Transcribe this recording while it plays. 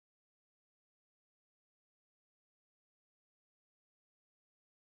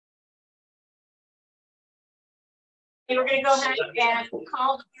We're going to go ahead and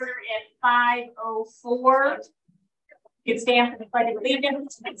call the order at 5:04. You can stand for the pledge of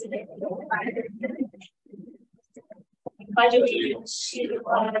allegiance. Pledge allegiance to the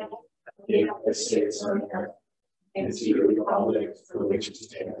flag of the United States of America and to the republic for which it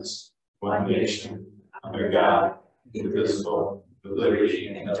stands, one nation, under God, indivisible, with liberty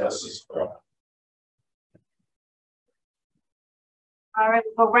and justice for all. All right,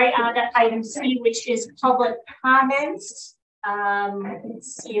 we'll go right on to item C, which is public comments.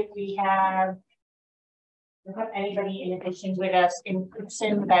 Let's see if we have anybody in addition with us in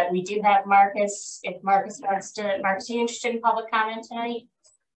person, but we do have Marcus. If Marcus wants to, Marcus, are you interested in public comment tonight?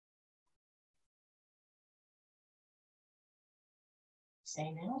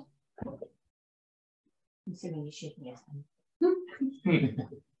 Say no. I'm assuming you're shaking your head.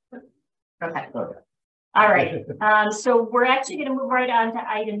 Okay. All right. So we're actually going to move right on to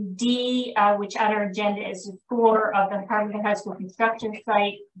item D, which on our agenda is the tour of the Farmington High School construction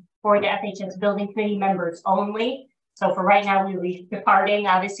site for the FHS building committee members only. So for right now, we'll be departing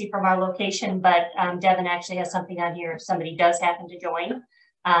obviously from our location, but Devin actually has something on here if somebody does happen to join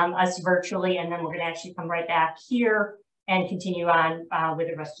us virtually, and then we're going to actually come right back here and continue on with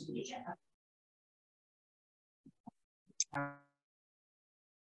the rest of the agenda.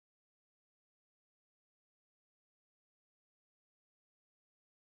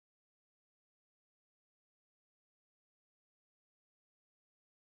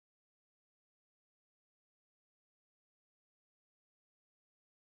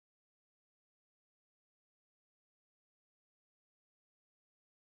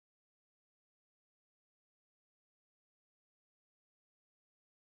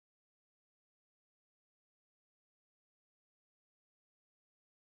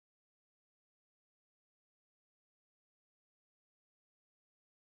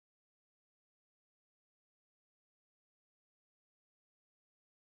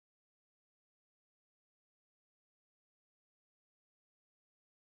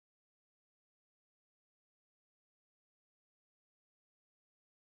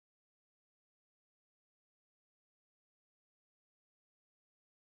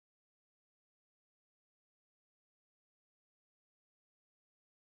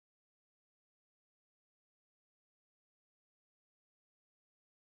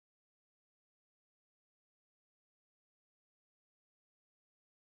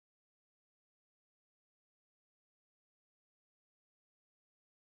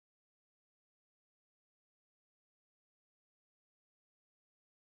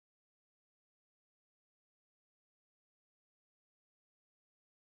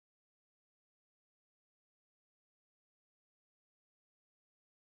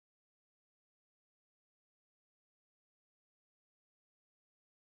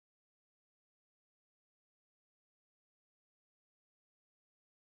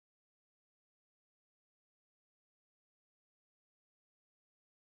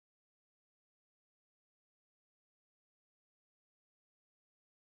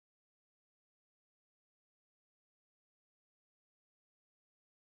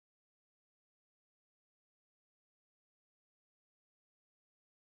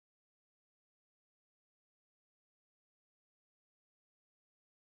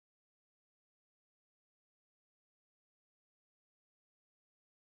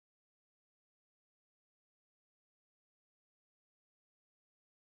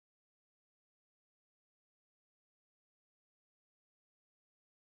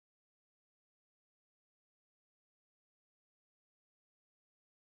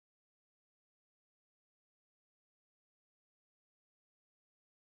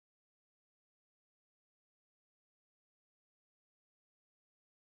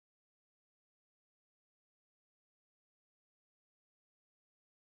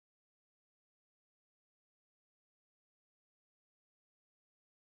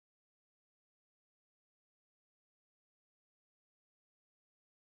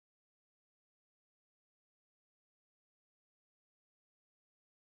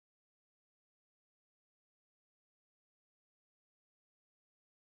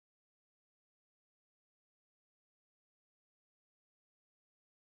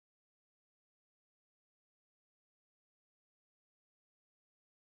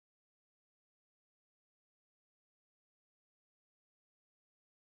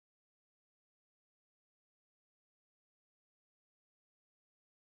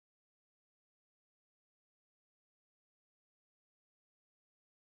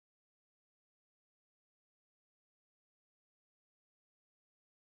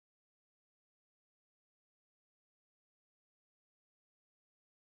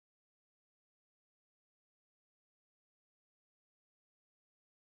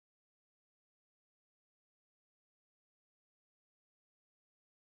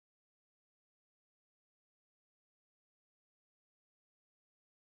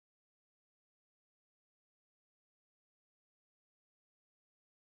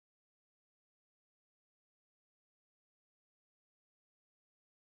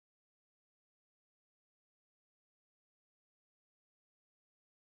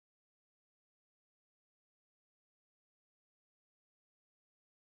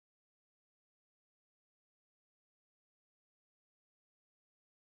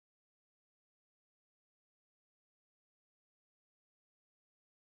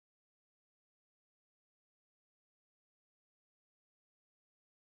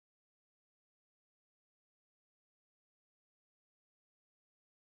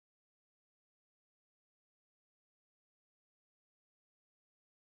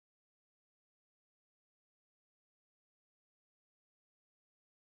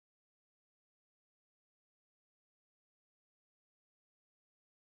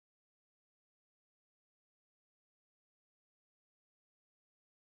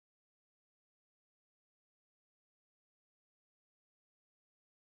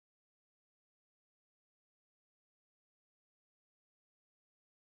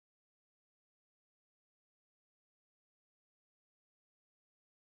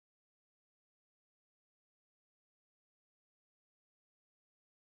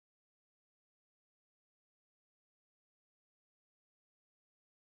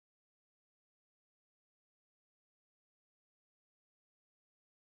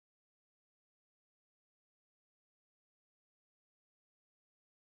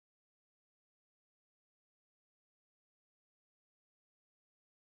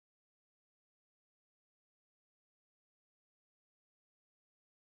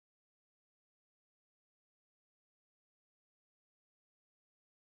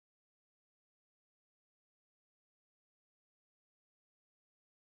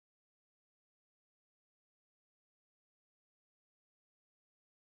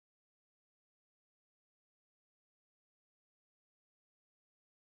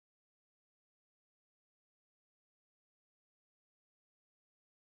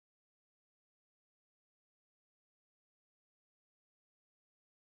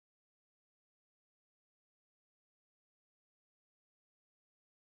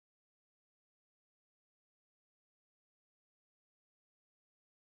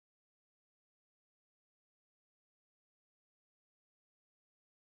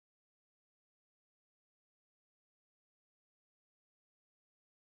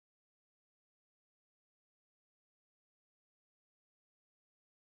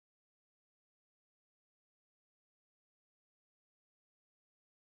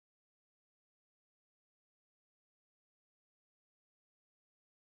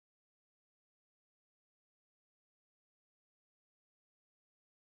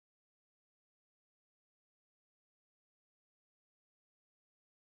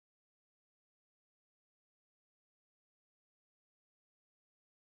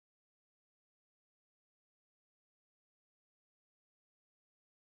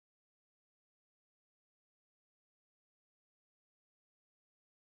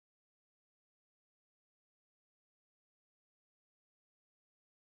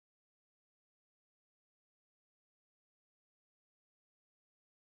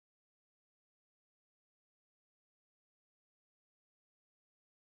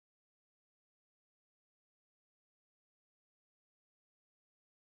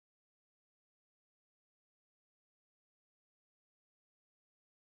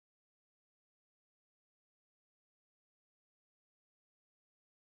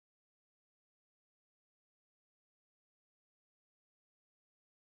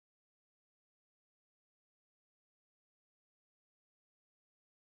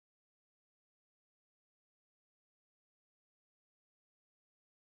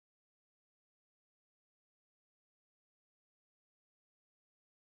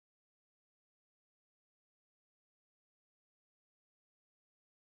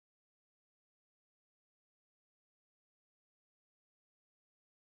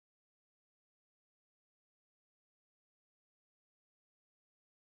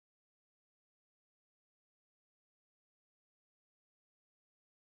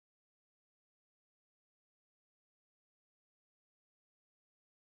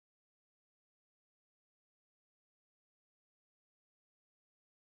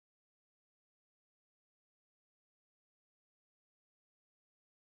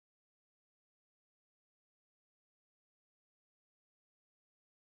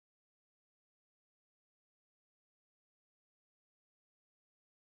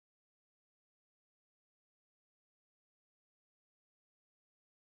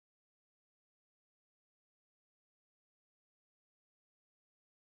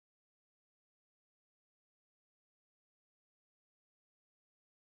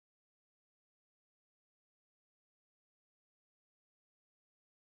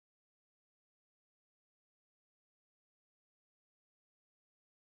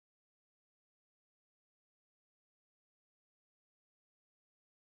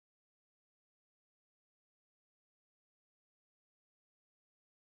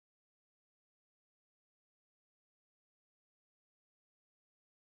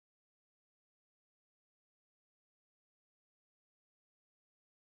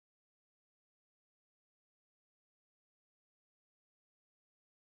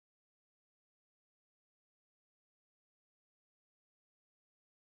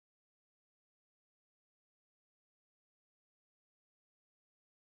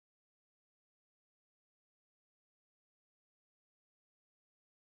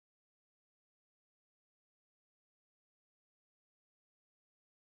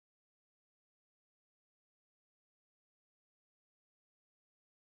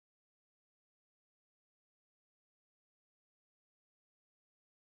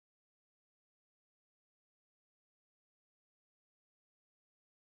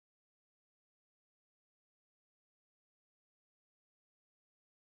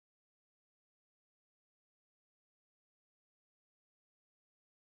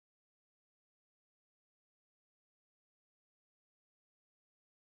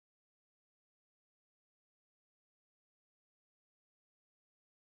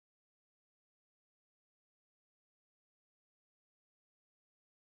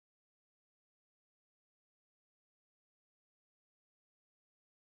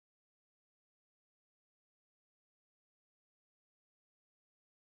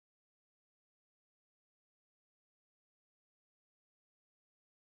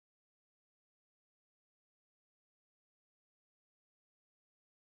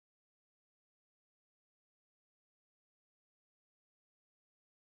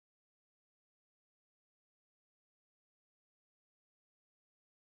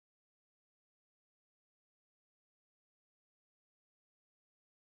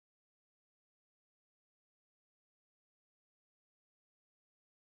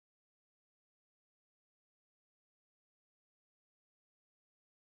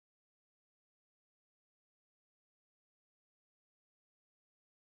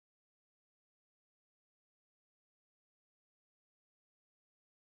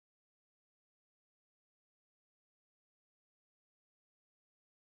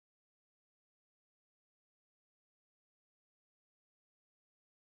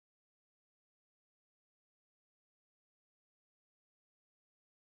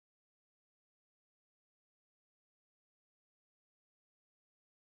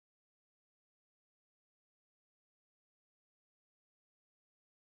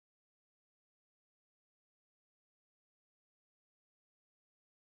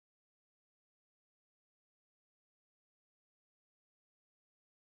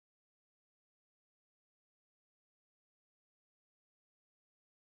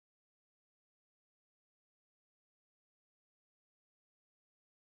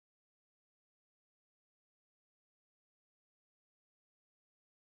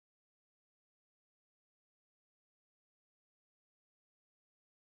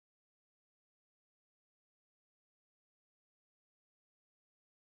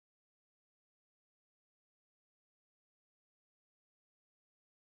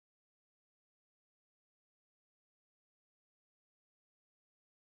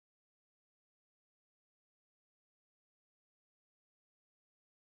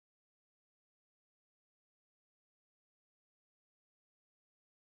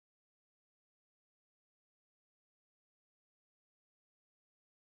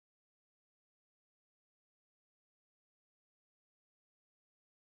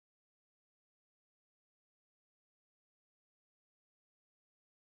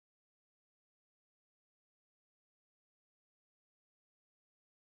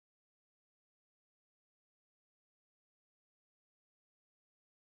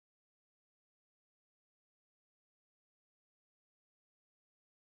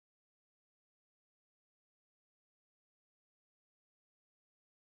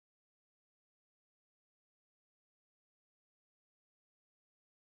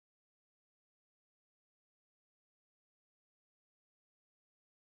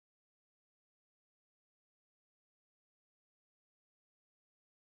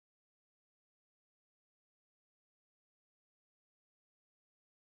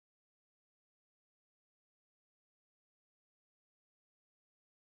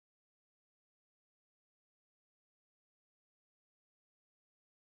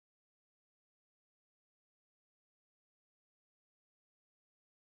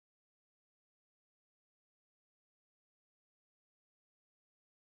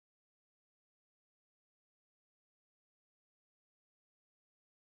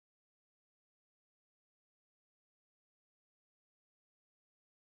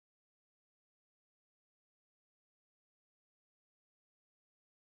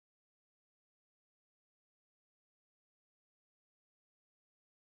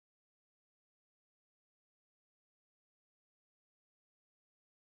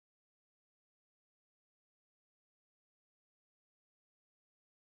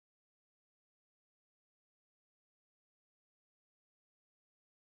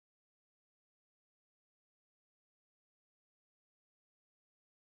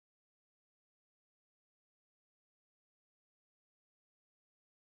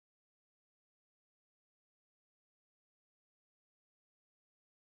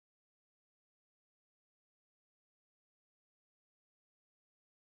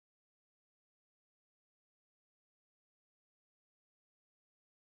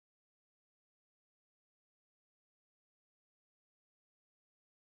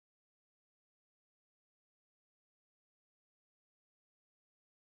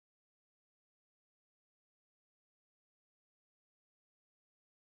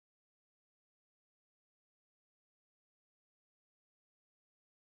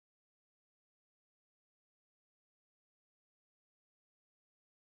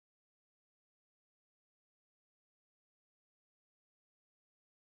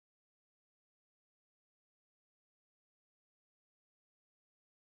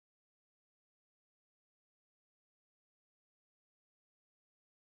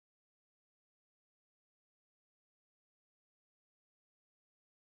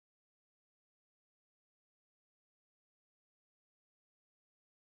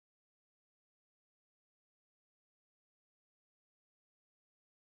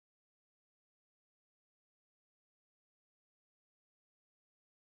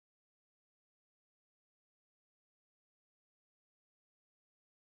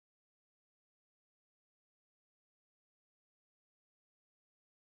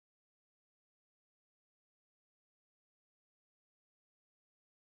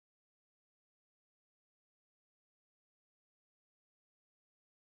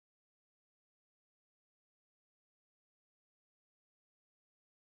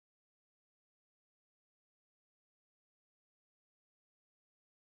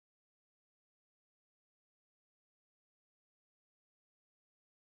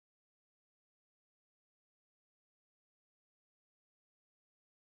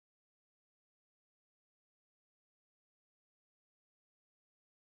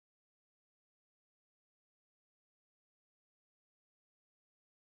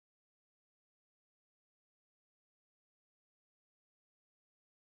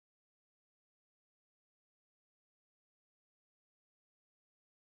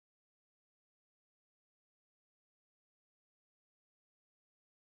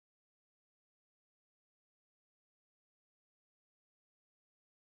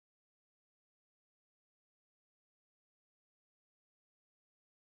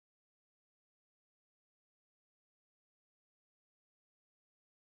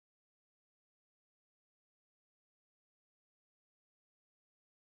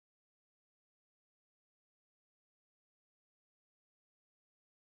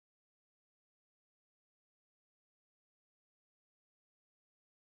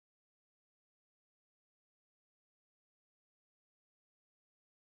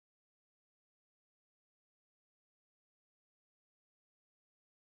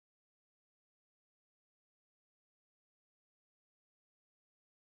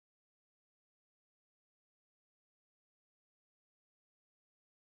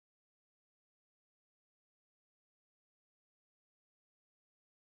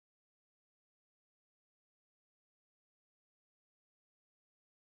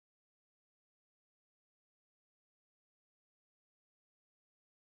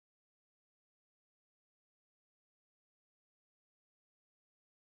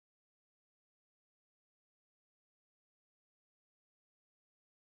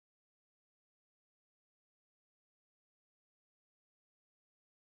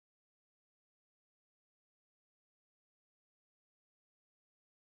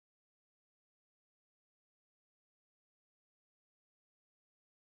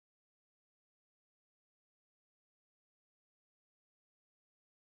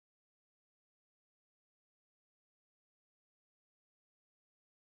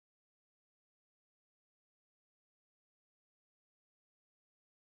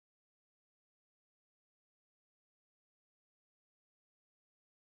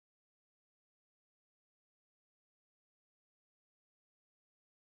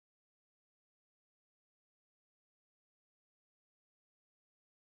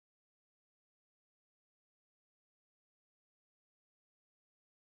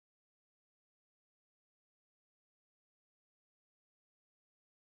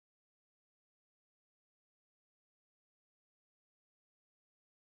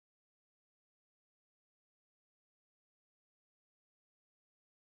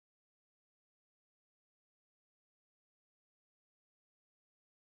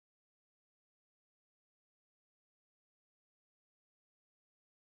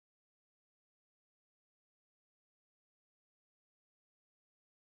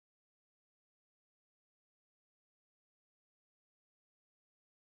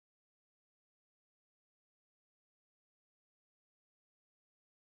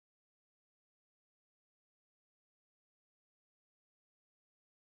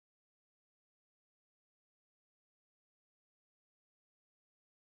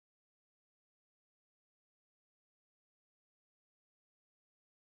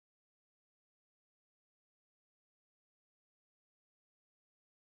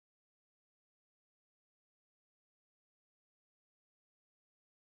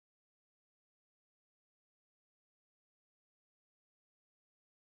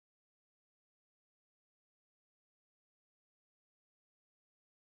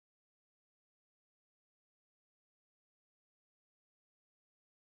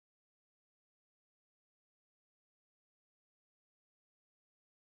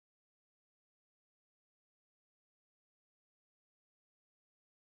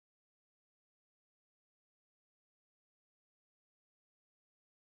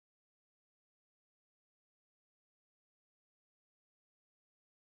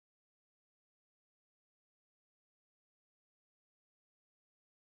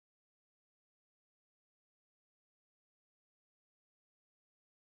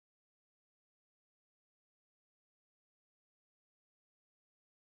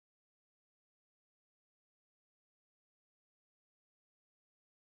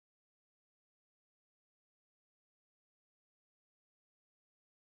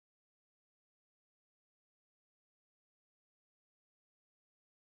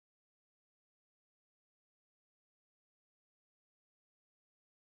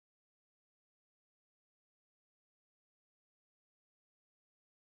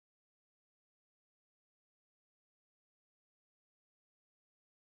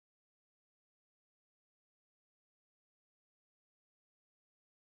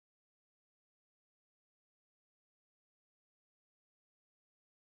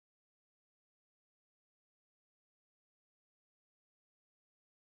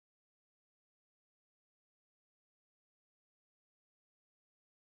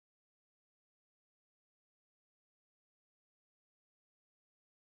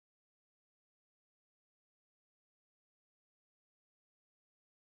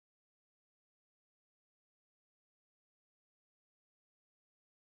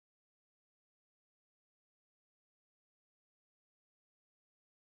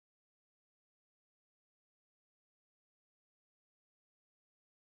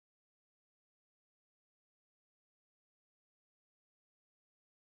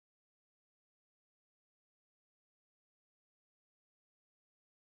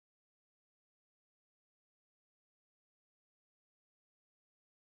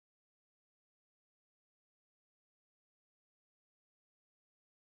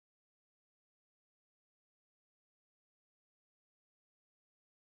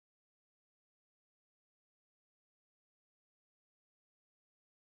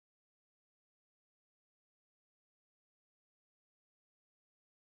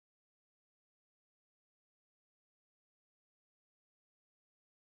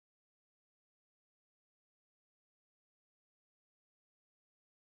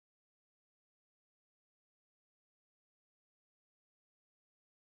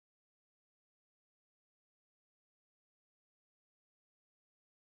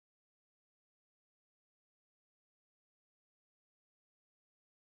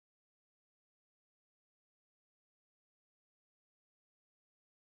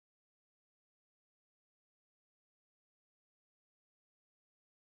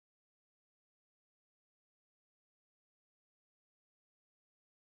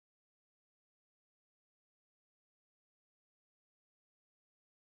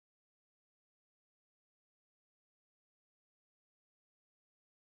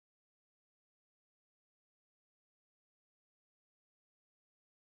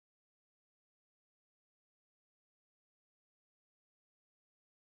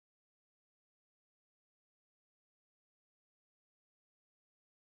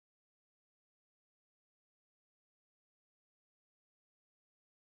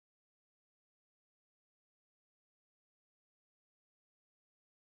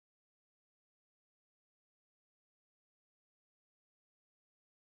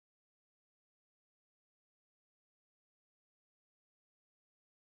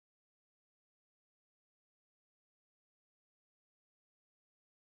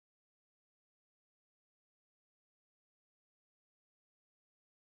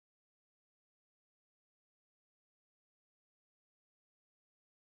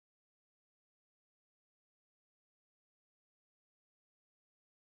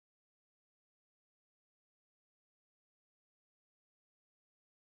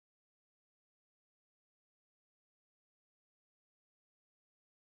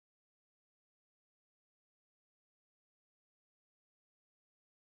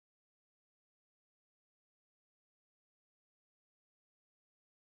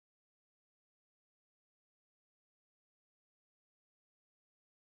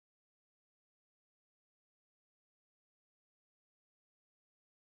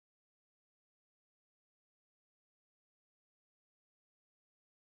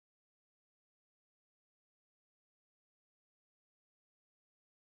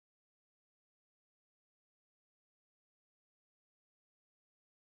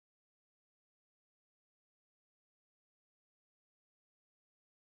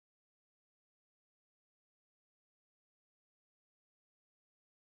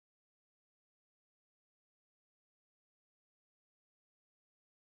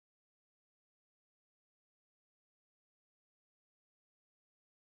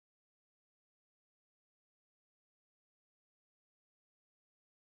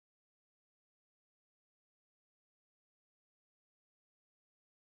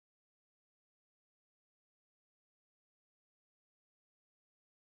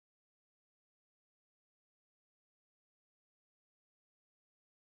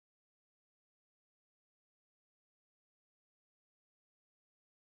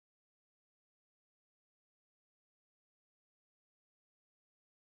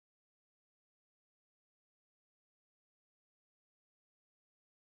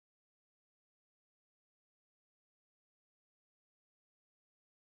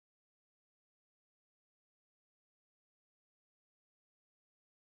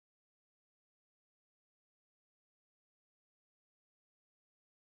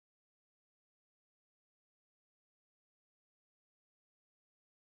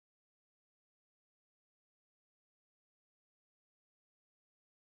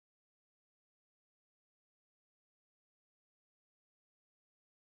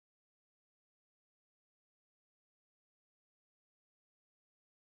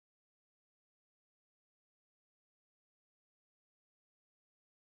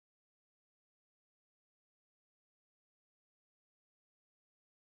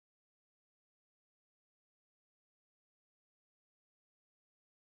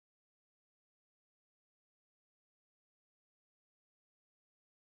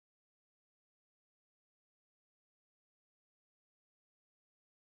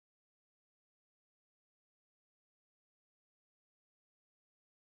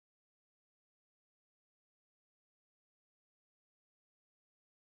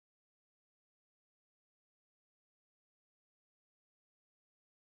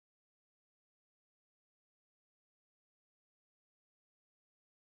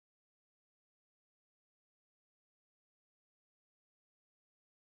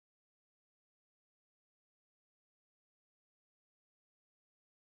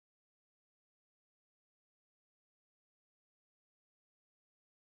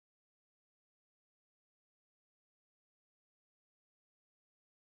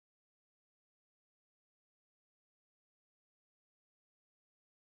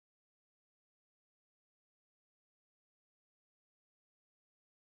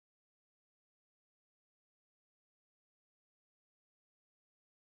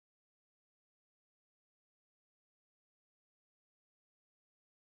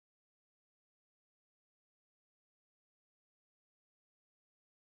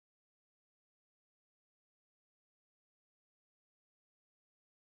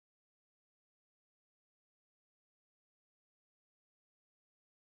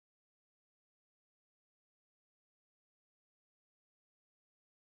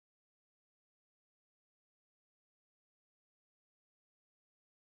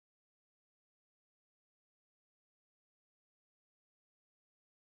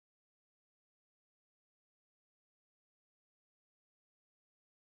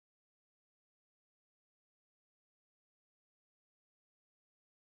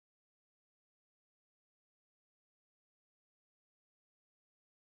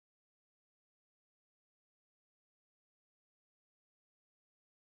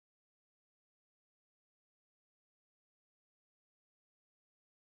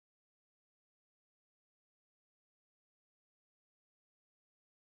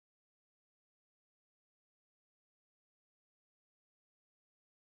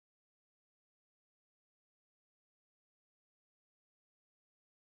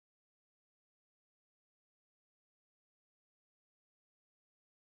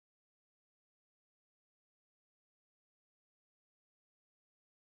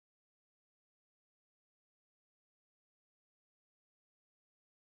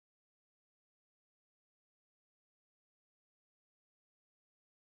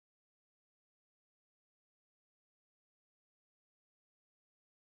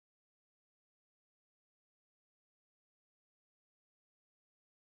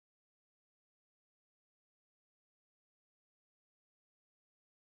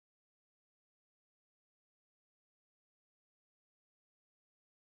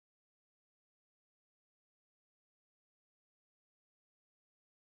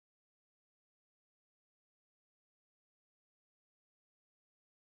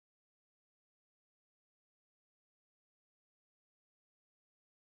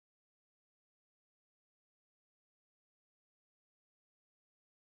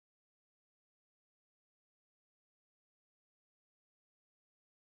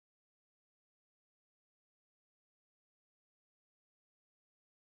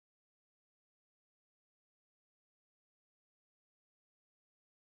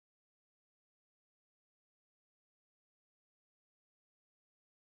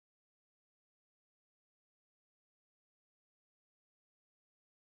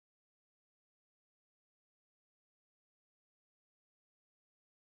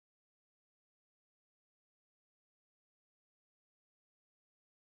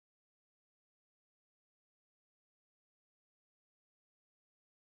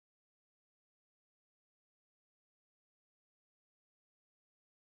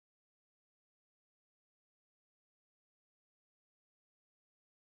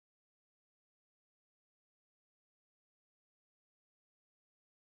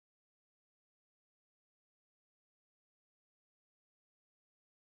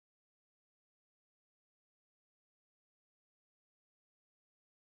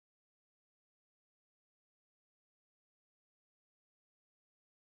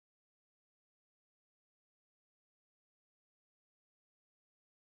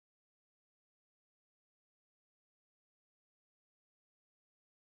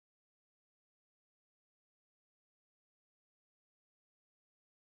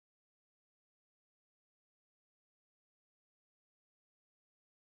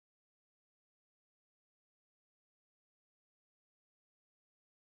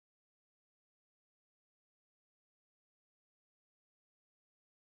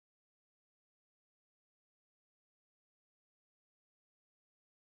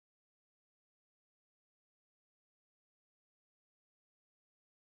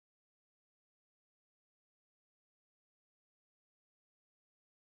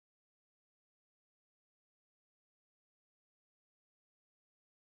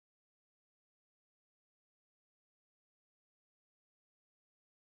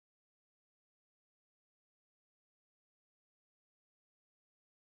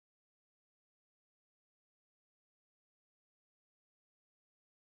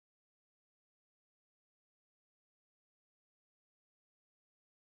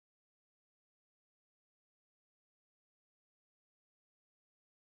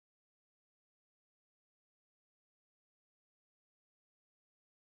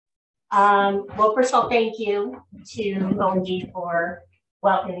 Well, first of all, thank you to ONG for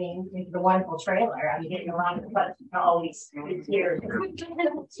welcoming into the wonderful trailer. I'm getting a lot of questions always here.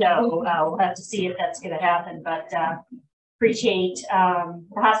 So we'll have to see if that's going to happen, but appreciate the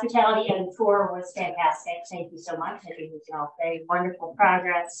hospitality, and the tour was fantastic. Thank you so much. I think it was all very wonderful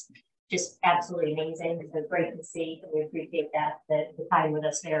progress. Just absolutely amazing. It was great to see. We appreciate that, the time with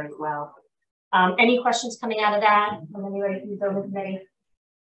us there as well. Any questions coming out of that from anybody from the building committee?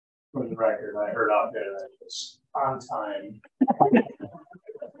 For the record, I heard out there that it's on time.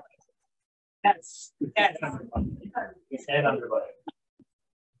 Yes. And under budget.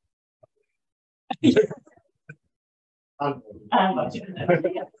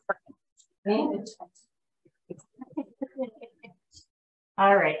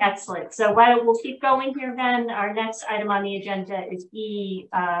 All right, excellent. So we'll keep going here then. Our next item on the agenda is E,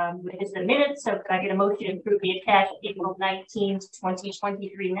 which is the minutes. So could I get a motion to approve the attached April 19th,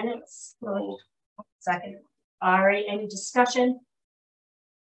 2023 minutes? Second. All right, any discussion?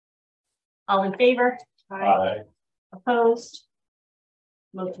 All in favor? Aye. Opposed?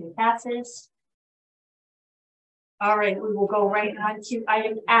 Motion passes. All right, we will go right on to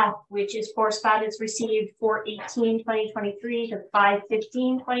item F, which is correspondence received 4/18/2023 to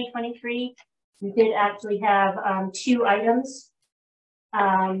 5/15/2023. We did actually have two items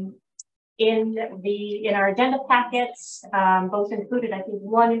in our agenda packets, both included, I think,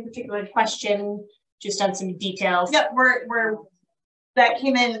 one in particular question, just on some details. Yep, that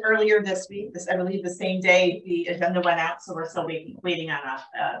came in earlier this week. I believe the same day the agenda went out, so we're still waiting on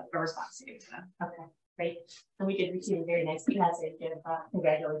a response. Okay, great. And we did receive a very nice message of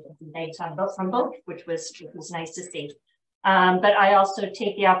congratulations and thanks on from both, which was nice to see. But I also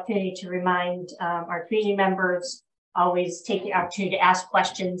take the opportunity to remind our community members, always take the opportunity to ask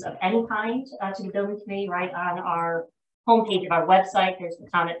questions of any kind to the building committee right on our homepage of our website. There's the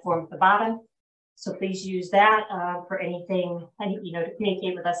comment form at the bottom. So please use that for anything, to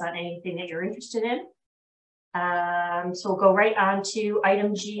communicate with us on anything that you're interested in. So we'll go right on to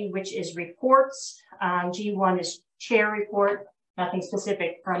item G, which is reports. G1 is chair report, nothing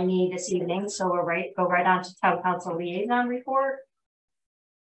specific from me this evening. So we'll go right on to town council liaison report.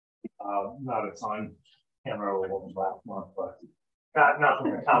 Not a ton. Can't remember what was last month, but not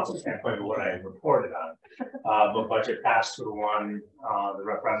from the council standpoint of what I reported on. But budget passed to the one, the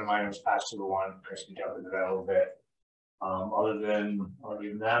referendum items passed to the one. Chris can jump into that a little bit. Other than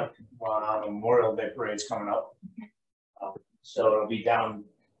that, Memorial Day parade's coming up. So it'll be down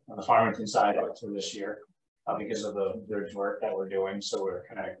on the Farmington side up to this year because of the bridge work that we're doing. So we're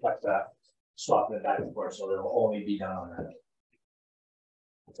kind of kept that, swapping it back and forth. So it'll only be done on that.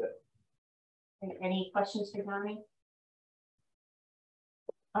 That's it. Any questions for Tommy?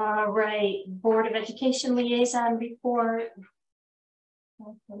 All right, Board of Education liaison report.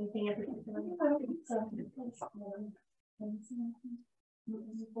 Anything in particular?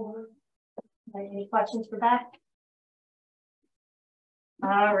 Any questions for that?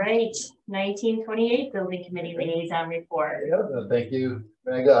 All right, 1928 Building Committee liaison report. Yeah, thank you,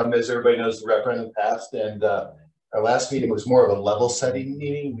 Meg. As everybody knows, the referendum passed, and our last meeting was more of a level setting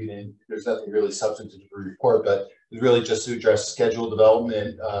meeting. There's nothing really substantive to report, but it was really just to address schedule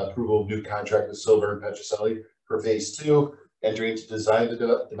development, approval of new contract with Silver and Petrocelli for phase 2, entering into design the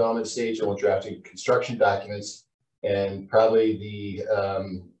development stage, and we're drafting construction documents. And probably the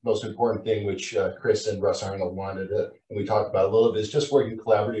most important thing, which Chris and Russ Arnold wanted to, and we talked about a little bit, is just working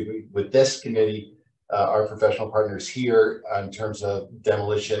collaboratively with this committee, our professional partners here, in terms of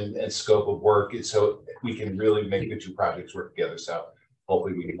demolition and scope of work, so we can really make the two projects work together. So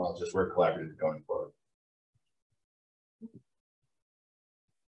hopefully we can all just work collaboratively going forward.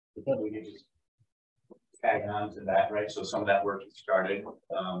 We can just tag on to that, right? So some of that work started.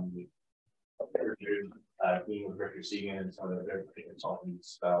 Being with Richard Segan and some of their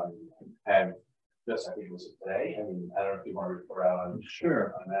consultants have just, I think it was today. I mean, I don't know if you want to report out on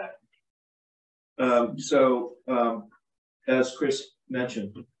that. As Chris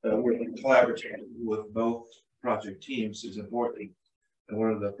mentioned, working collaboratively with both project teams is important. And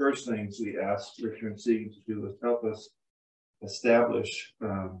one of the first things we asked Richard Segan to do was help us establish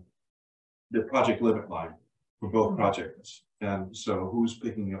the project limit line for both projects. And so who's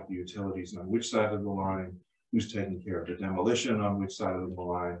picking up the utilities on which side of the line, who's taking care of the demolition on which side of the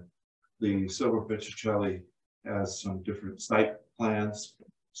line. The Silver Petrocelli has some different site plans.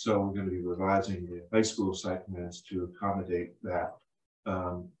 So we're going to be revising the high school site plans to accommodate that.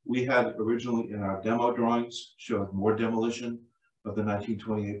 We had originally in our demo drawings showed more demolition of the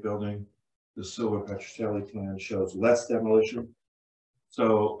 1928 building. The Silver Petrocelli plan shows less demolition.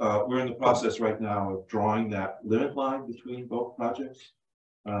 So we're in the process right now of drawing that limit line between both projects.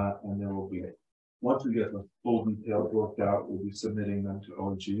 And then we'll be, once we get the full details worked out, we'll be submitting them to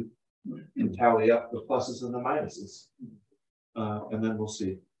ONG and tally up the pluses and the minuses. And then we'll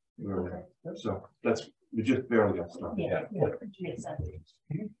see where we're at. So we just barely got started. Yeah.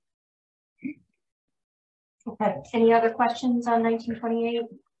 Okay, any other questions on 1928?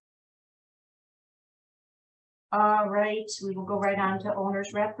 All right, we will go right on to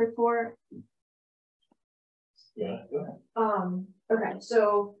owner's rep report. Yeah, go ahead. Okay,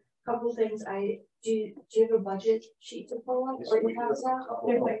 so a couple things. Do you have a budget sheet to pull up or you have that?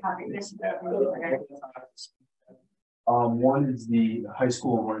 There's like copies. One is the high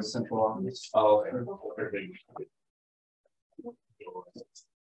school and one is central office. Oh,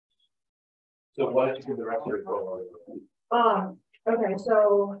 so why don't you give the rest of the report? Okay,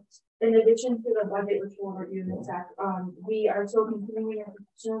 so in addition to the budget, which we'll review in a sec, we are still continuing our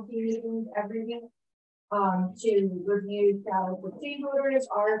professional team meetings every week. To review salaries with change orders,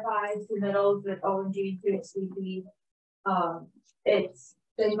 RFIs, submittals with ONG to SCP. It's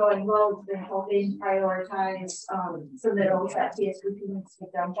been going well. It's been helping prioritize submittals that TSCP needs to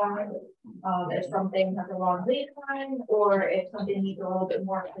jump on. If something has a long lead time or if something needs a little bit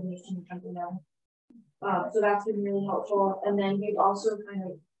more information, something else. So that's been really helpful. And then we've also kind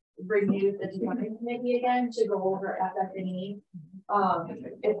of renewed the design committee again to go over FF&E.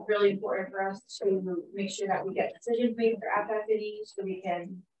 It's really important for us to make sure that we get decisions made for FF&E so we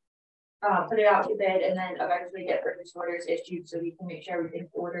can put it out to bid and then eventually get purchase orders issued so we can make sure everything's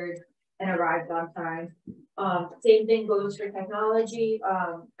ordered and arrives on time. Same thing goes for technology.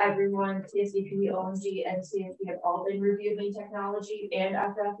 Everyone, CSDP, OMG, and CSD have all been reviewing technology and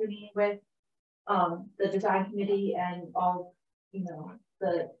FF&E with the design committee and all,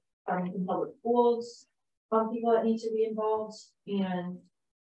 the Farmington Public Schools, people that need to be involved, and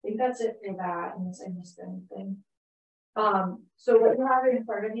I think that's it for that, unless I missed anything. So what you have in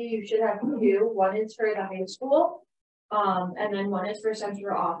front of you, you should have two. One is for the high school, and then one is for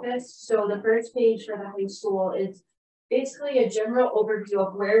central office. So the first page for the high school is basically a general overview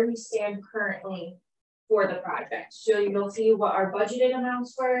of where we stand currently for the project. So you'll see what our budgeted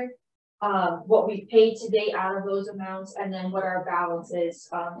amounts were, what we paid to date out of those amounts, and then what our balance is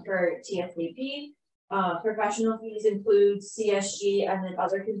for TSAP. Professional fees include CSG and then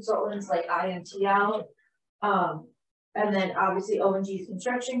other consultants like IMTL. And then obviously ONG's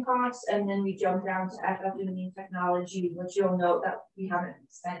construction costs, and then we jump down to FF&E technology, which you'll note that we haven't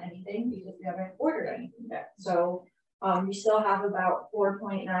spent anything because we haven't ordered anything yet. So we still have about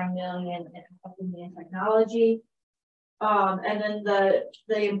 4.9 million in FF&E technology. And then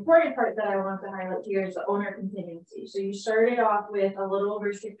the important part that I want to highlight here is the owner contingency. So you started off with a little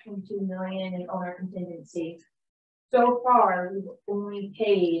over 6.2 million in owner contingency. So far, we've only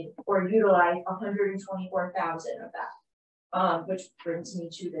paid or utilized 124,000 of that, which brings me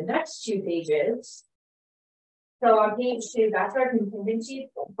to the next two pages. So on page 2, that's our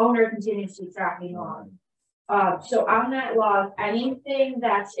contingency, owner contingency tracking log. So on that log, anything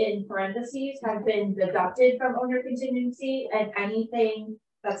that's in parentheses has been deducted from owner contingency, and anything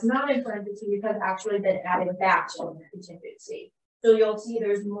that's not in parentheses has actually been added back to owner contingency. So you'll see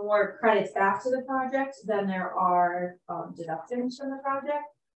there's more credits back to the project than there are deductions from the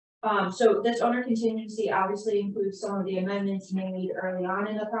project. So this owner contingency obviously includes some of the amendments made early on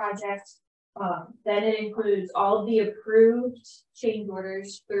in the project. Then it includes all of the approved change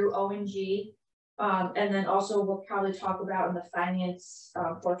orders through ONG. And then also we'll probably talk about in the finance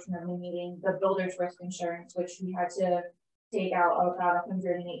portion of the meeting, the builder's risk insurance, which we had to take out about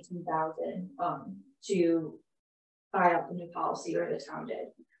 118,000 to buy out the new policy, or the town did.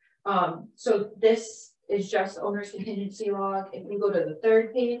 So this is just the owner's contingency log. If we go to the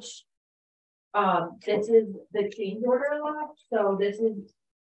third page, this is the change order log. So this is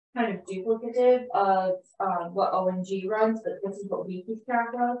kind of duplicative of what ONG runs, but this is what we keep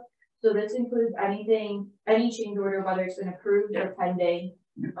track of. So this includes anything, any change order, whether it's been approved or pending.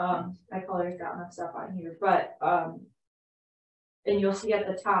 My color's got enough stuff on here, but and you'll see at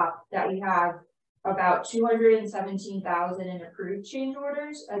the top that we have about 217,000 in approved change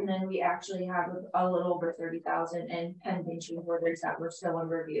orders, and then we actually have a little over 30,000 in pending change orders that we're still in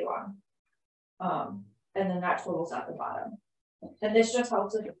review on. And then that totals at the bottom. And this just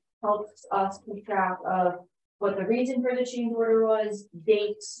helps us keep track of what the reason for the change order was,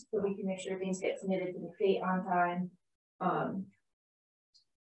 dates, so we can make sure things get submitted to the state on time.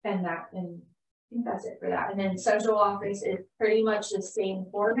 And I think that's it for that. And then central office is pretty much the same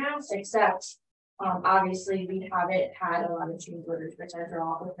format, except obviously we haven't had a lot of change orders for central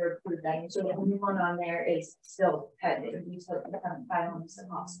office or approved any. So the only one on there is still pending. We still haven't finalized the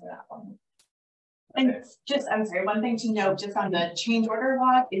cost for that one. And just, I'm sorry, one thing to note just on the change order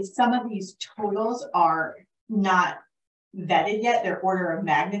log is some of these totals are not vetted yet, they're order of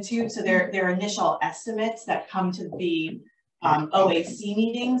magnitude. So they're initial estimates that come to the OAC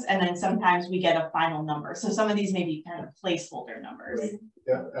meetings, and then sometimes we get a final number. So some of these may be kind of placeholder numbers. Right.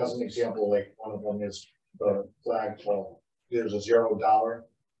 Yeah, as an example, like one of them is the flag, well, there's a $0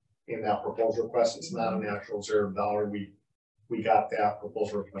 in that proposal request. It's not an actual $0. We got that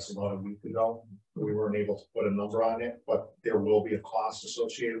proposal request about a week ago. We weren't able to put a number on it, but there will be a cost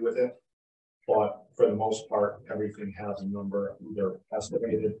associated with it. But for the most part, everything has a number, either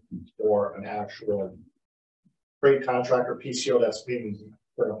estimated or an actual freight contractor PCO that's being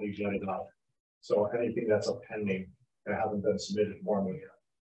currently generated out. So anything that's a pending that hasn't been submitted formally yet.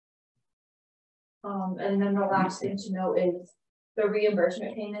 And then the last thing to note is the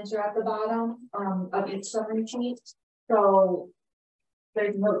reimbursement payments are at the bottom of each summary sheet. So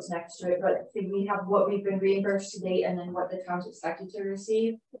there's notes next to it, but we have what we've been reimbursed to date and then what the town's expected to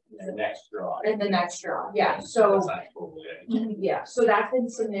receive. And the next draw. And the next draw, yeah. So yeah, so that's been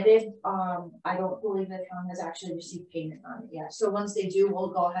submitted. I don't believe the town has actually received payment on it yet. So once they do, we'll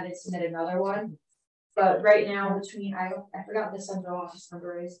go ahead and submit another one. But right now, between I forgot the central office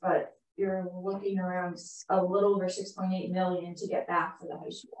number is, but you're looking around a little over 6.8 million to get back for the high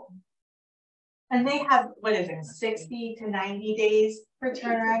school. And they have, what is it, 60 to 90 days for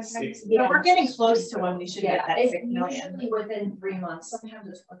turnaround time? Yeah. So we're getting close to when we should get that it's 6 million. usually within 3 months. Sometimes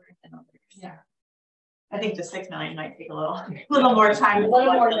it's quicker than others. Yeah. I think the 6 million might take a little more time. A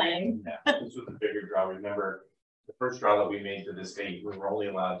little more time. Yeah, this was a bigger draw. Remember, the first draw that we made to the state, we were only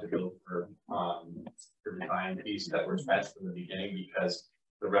allowed to go for defined fees that were spent from the beginning because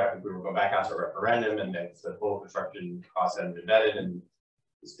we were going back out to a referendum and then the full construction costs hadn't been vetted, and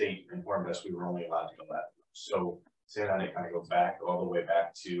the state informed us we were only allowed to go that. So San Antonio kind of goes back all the way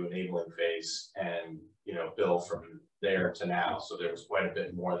back to enabling phase and, you know, bill from there to now. So there was quite a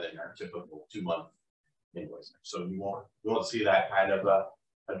bit more than our typical 2-month invoice. So you won't see that kind of a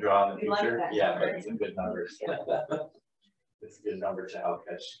draw in the future. Like yeah, but it's a good number. It's a good number to help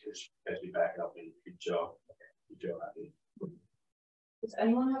catch you back up and keep Joe happy. Does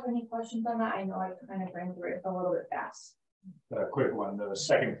anyone have any questions on that? I know I kind of ran through it a little bit fast. A quick one, the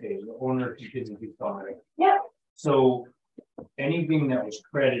second page, the owner contingency funding. Yeah. So anything that was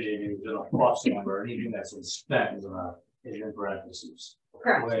credited is in a plus number, anything that's been spent is in parentheses.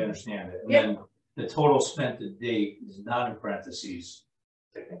 Correct. The way I understand it. And yep. then the total spent to date is not in parentheses.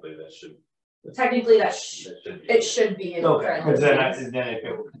 Technically, that should. Technically, it should be in Okay, because parentheses. then if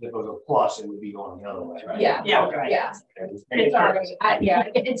it was a plus, it would be going the other way, right? Yeah, Yeah, okay. Yeah. Okay. It's already, yeah,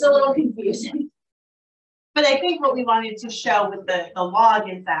 it's a little confusing. But I think what we wanted to show with the log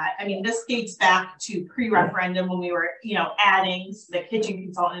is that, I mean, this dates back to pre-referendum when we were, you know, adding the kitchen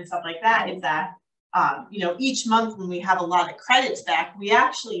consultant and stuff like that, is that, you know, each month when we have a lot of credits back, we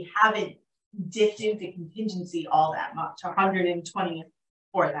actually haven't dipped into contingency all that much,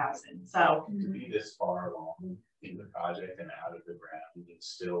 124,000. So To be this far along in the project and out of the ground, and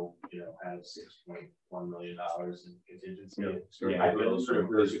still, you know, have $6.1 million in contingency. Yeah. I feel it's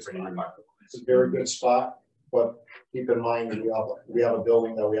pretty remarkable. It's a very good spot, but keep in mind, we have a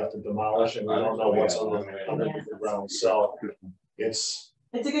building that we have to demolish and we don't know what's underneath the ground. So it's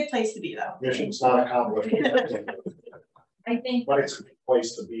it's a good place to be though. mission's not accomplished. I think But it's a good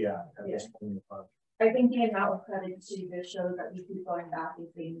place to be at this point in time. I think the amount of credit to this shows that we keep going back and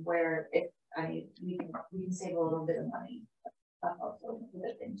seeing where we can save a little bit of money. That's also a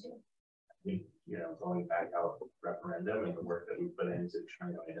good thing too. You know, going back out referendum and the work that we put into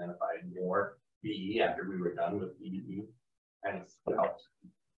trying to identify more BE after we were done with BE, and it's helped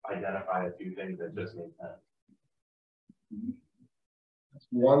identify a few things that just made sense.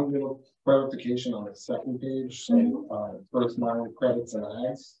 One little clarification on the second page, so first line credits and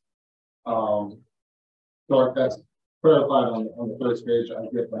ads. So if that's clarified on the first page, I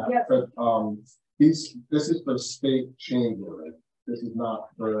get that. Yep. But this is for state change order. This is not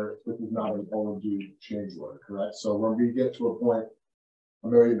an OMG change order, correct? So when we get to a point,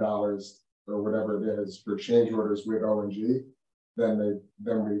 $1 million or whatever it is for change orders with OMG, then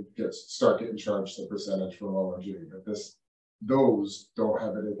we start getting charged the percentage from OMG. But those don't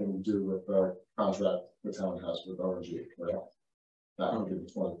have anything to do with the contract the town has with OMG, correct? That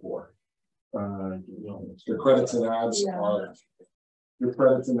 124. The credits and ads are. The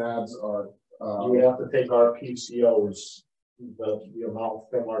credits and ads are. We have to take our PCOs. The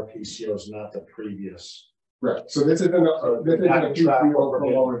amount from our PCOs, not the previous. Right. So this isn't a PCO from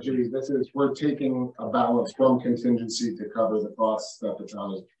OMG. We're taking a balance from contingency to cover the costs that the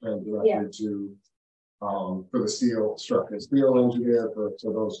town is paying directly to for the steel engineer for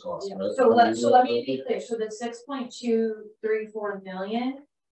those costs, Yeah. right? So let me be clear, so the 6.234 million,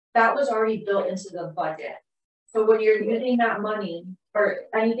 that was already built into the budget. So when you're using that money or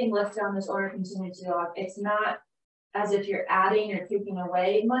anything listed on this order contingency log, it's not as if you're adding or taking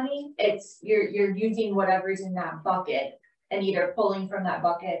away money, it's you're using whatever's in that bucket and either pulling from that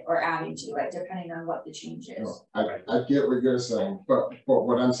bucket or adding to it, depending on what the change is. No, I get what you're saying, but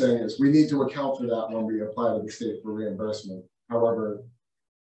what I'm saying is we need to account for that when we apply to the state for reimbursement. However,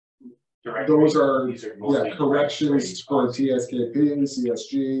 those are corrections for TSKP,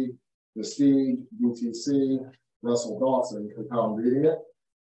 CSG, the STEAG, UTC, Russell Dawson, for how I'm reading it.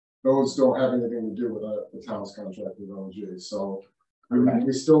 Those don't have anything to do with the town's contract with ONG. So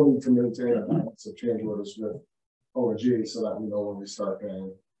we still need to maintain a balance of change orders with ONG so that we know when we start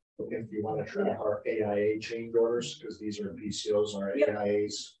paying. If you want to track our AIA change orders, because these are PCOs, our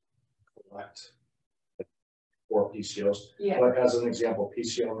AIAs collect for PCOs. Yeah. Like as an example,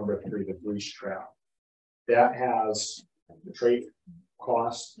 PCO number 3, the grease trap. That has the trade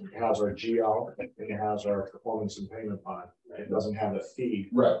cost, it has our GL, and it has our performance and payment bond. It doesn't have the fee.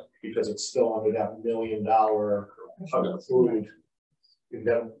 Right. Because it's still under that $1 million accrued. And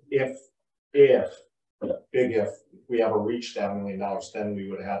then if we ever reached that $1 million, then we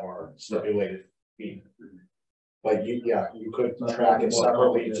would have our stipulated fee. But you could track it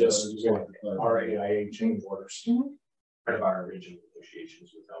separately just with our AIA change orders. Part of our original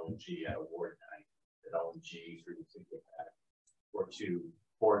negotiations with LNG at award night, that LNG through the or to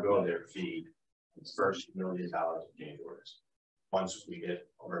forego their fee, its first $1 million of change orders. Once we get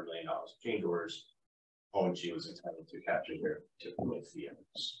over $1 million of change orders, ONG was entitled to capture their typical fee of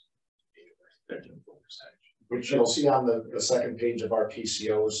their typical percentage. Which you'll see on the second page of our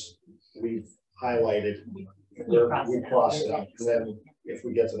PCOs, we've highlighted where we crossed it out. And then if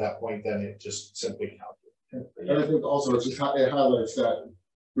we get to that point, then it just simply calculates. And I think also it highlights that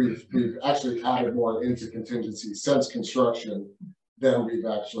we've actually added more into contingency since construction than we've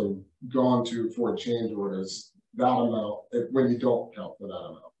actually gone to for change orders. That amount, when you don't count for that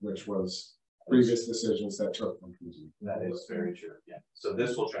amount, which was previous decisions that took from contingency. That is very true. Yeah. So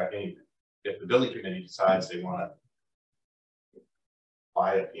this will track anything. If the building committee decides they want to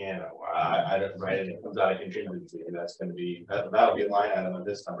buy a piano, I don't write it, it comes out of contingency, that's going to be that'll be a line item on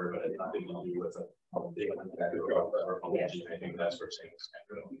this number, but it's nothing to do with a big contract or I think that's where saying it's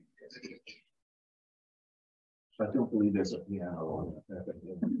kind of. I don't believe there's a piano on that.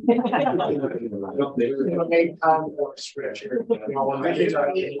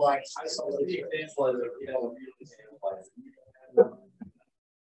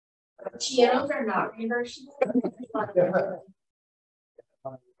 Pianos are not reimbursable.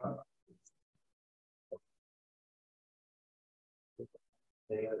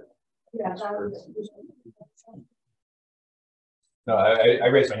 Yeah, no, I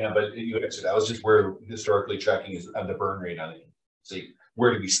raised my hand, but you answered. That was just where historically tracking is on the burn rate on it. See,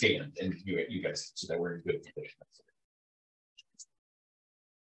 where do we stand? And you guys, so that we're in good position.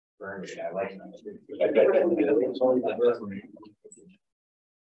 Burn rate, I like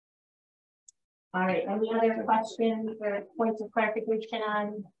All right, any other questions or points of clarification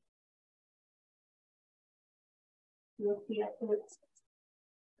on?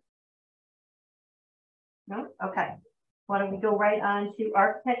 No, okay. Why don't we go right on to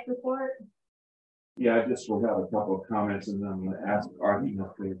architect report? Yeah, I just will have a couple of comments and then I'm going to ask Archie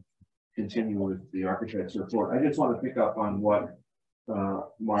to continue with the architect's report. I just want to pick up on what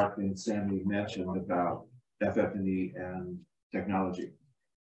Mark and Sammy mentioned about FF&E and technology.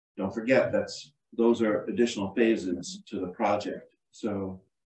 Don't forget those are additional phases to the project. So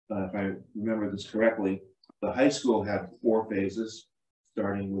if I remember this correctly, the high school had 4 phases,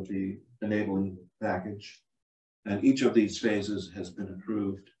 starting with the enabling package. And each of these phases has been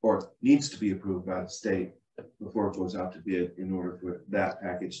approved or needs to be approved by the state before it goes out to bid in order for that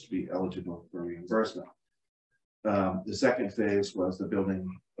package to be eligible for reimbursement. The second phase was the building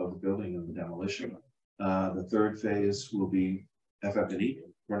and the demolition. The third phase will be FF&E,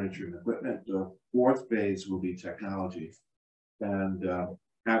 furniture and equipment. The fourth phase will be technology. And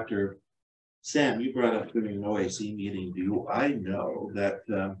after Sam, you brought up during an OAC meeting, I know that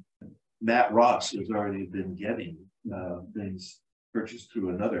Matt Ross has already been getting things purchased through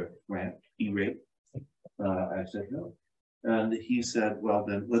another grant, E-rate. I said no. And he said, well,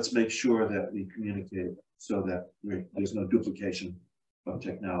 then let's make sure that we communicate so that there's no duplication of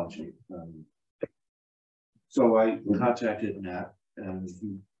technology. So I contacted Matt and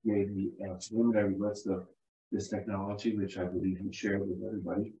he gave me a preliminary list of this technology, which I believe he shared with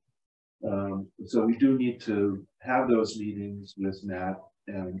everybody. So we do need to have those meetings with Matt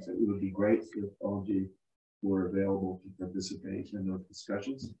And it would be great if OG were available to participate in those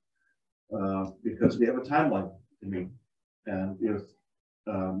discussions. Because we have a timeline to meet. And if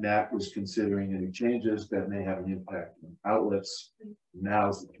Matt was considering any changes that may have an impact on outlets,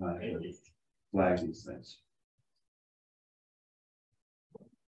 now's the time to flag these things.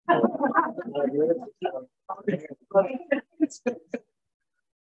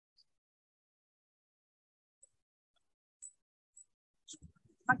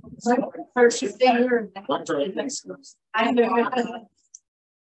 First finger. I know. I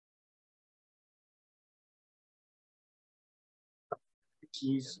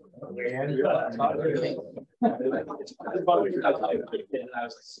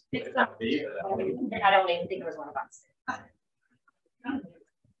don't even think it was one of us.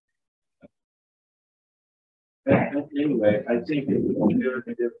 Anyway, I think it would be good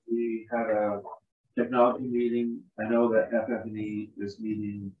if we had a technology meeting. I know that FF&E is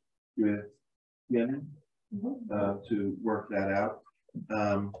meeting with Kim to work that out.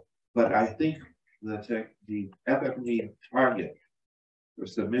 But I think the FF&E target for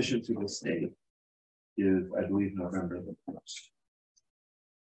submission to the state is, I believe, November the 1st.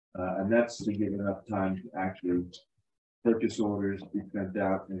 And that's to give enough time to actually purchase orders be sent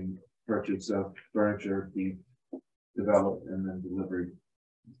out and purchase of furniture be developed and then delivered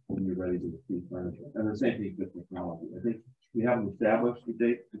when you're ready to receive furniture. And the same thing with technology. I think we haven't established the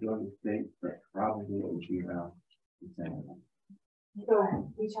date to go to the state, but probably it will be around the same time.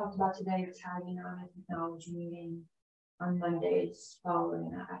 So we talked about today tagging on a technology meeting on Mondays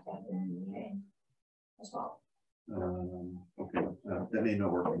following that FF&E meeting as well. Okay, that may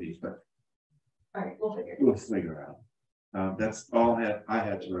not work for me, but All right, we'll figure it out. we'll figure it out. That's all I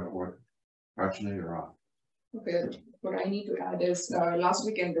had to report. Fortunately, you're on. Okay, what I need to add is last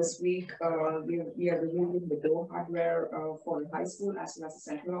week and this week, we are reviewing the door hardware for the high school as well as the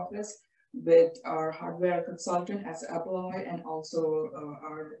central office with our hardware consultant as Apple and also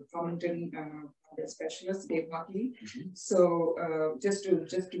our Farmington hardware specialist, Dave Buckley. So just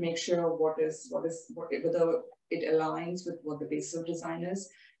to make sure whether it aligns with what the basis of design is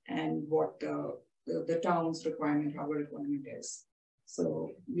and what the town's requirement, hardware requirement is.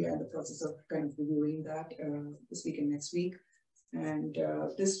 So we are in the process of kind of reviewing that this week and next week. And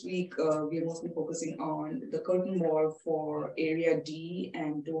this week, we are mostly focusing on the curtain wall for area D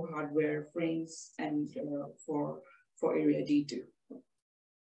and door hardware frames and for area D2.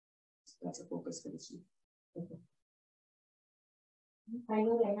 So that's a focus for this week. Okay. I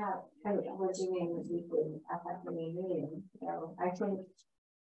know they have kind of we're doing this weekly FF&E meeting. So I think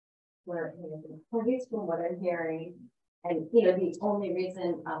we're, at least from what I'm hearing, and the only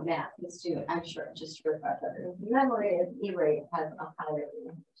reason Matt is to, I'm sure, just to reflect that memory is E-rate has a higher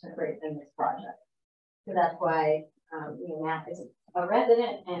rate in this project. So that's why Matt is a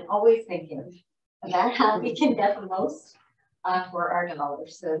resident and always thinking about how we can get the most for our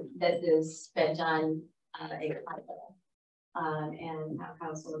dollars. So this has been done a cycle. And our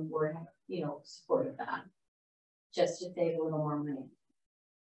council and board have, supported that just to save a little more money.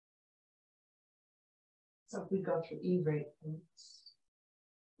 So if we go through E-rate,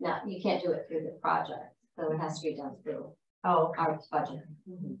 no, you can't do it through the project, so it has to be done through our budget.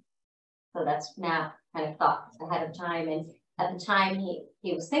 So that's Matt kind of thought ahead of time, and at the time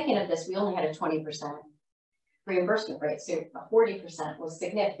he was thinking of this, we only had a 20% reimbursement rate, so 40% was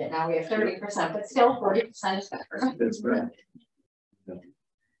significant. Now we have 30%, but still 40% is better. That's better.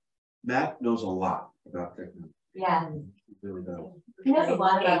 Matt knows a lot about technology. Yeah, He really does. he knows a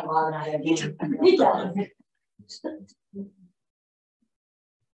lot about a lot of it. He does.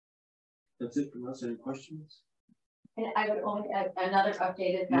 That's it from us. Any questions? And I would only add another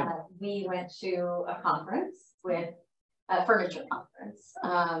update is that we went to a conference with a furniture conference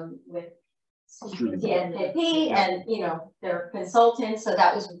with TSKP and their consultants. So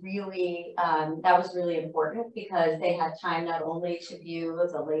that was really important because they had time not only to view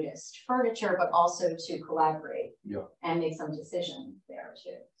the latest furniture, but also to collaborate and make some decisions there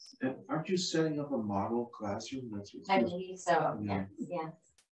too. And aren't you setting up a model classroom? That's what I believe so. Yeah.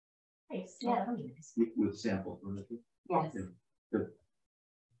 Yes. Yeah. with sample furniture? Yes. Good.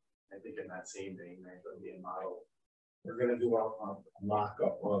 I think in that same vein, there's going to be a model. We're going to do a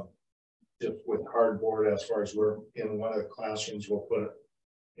mock-up of just with cardboard. As far as we're in one of the classrooms, we'll put it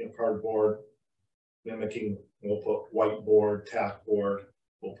in cardboard, mimicking. We'll put whiteboard, tack board.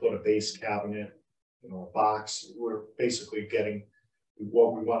 We'll put a base cabinet, a box. We're basically getting.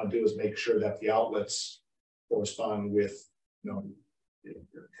 What we want to do is make sure that the outlets correspond with,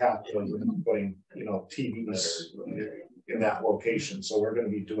 tap and putting, TVs in that location. So we're going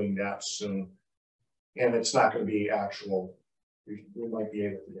to be doing that soon. And it's not going to be actual we might be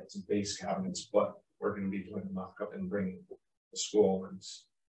able to get some base cabinets, but we're gonna be doing the mock-up and bringing the school and.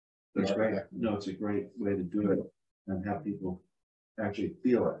 That's great. No, it's a great way to do it and have people actually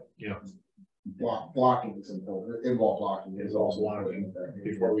feel it. Yeah. Blocking is important. Involve blocking There's also a lot of things that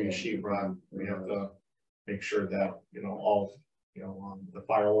before we sheet run, we have to make sure that, you know, all, you know, the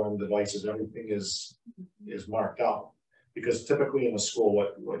fire alarm devices, everything is marked out. Because typically in a school,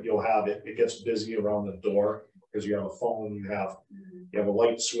 what you'll have, it gets busy around the door because you have a phone, you have a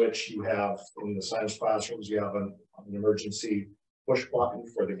light switch, you have in the science classrooms, you have an emergency push button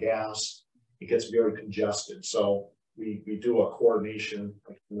for the gas. It gets very congested. So we do a coordination,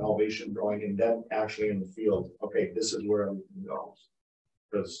 like an elevation drawing, and then actually in the field, okay, this is where everything goes.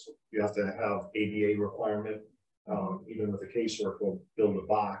 Because you have to have ADA requirement, even with the casework, we'll build a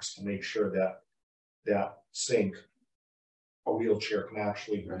box to make sure that that sink, a wheelchair can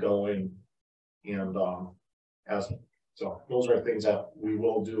actually go in, and so those are things that we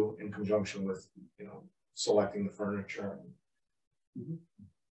will do in conjunction with, you know, selecting the furniture.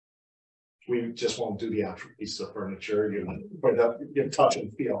 We just won't do the actual piece of furniture, you know, but you touch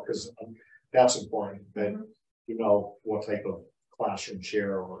and feel, because that's important, that you know what type of classroom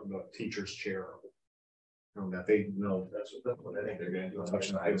chair or the teacher's chair, you know, that they know. That's what I think they're going to do.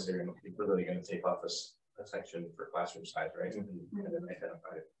 They're going to be literally going to take off a section for classroom size, right? And then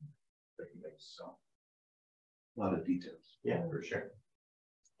identify different things. So A lot of details. yeah, for sure.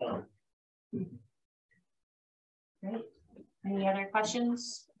 Great. Any other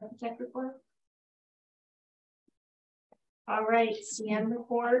questions? Tech report. All right, CM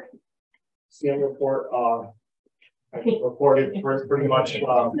report. CM report, I reported pretty much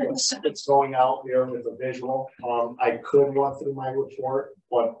it's going out there with a visual. I could run through my report,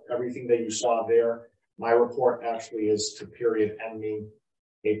 but everything that you saw there, my report actually is to period ending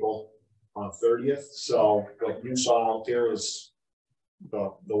April 30th. So what you saw out there is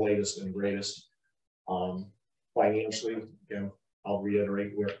the latest and greatest. Financially, again, I'll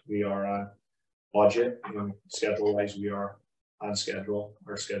reiterate where we are on budget and schedule wise, we are on schedule.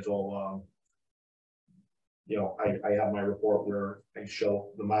 Our schedule, you know, I have my report where I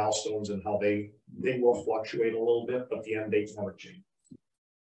show the milestones and how they will fluctuate a little bit, but the end dates never change.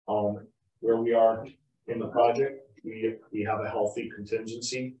 Where we are in the project, we have a healthy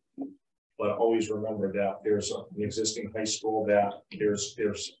contingency, but always remember that there's an existing high school that there's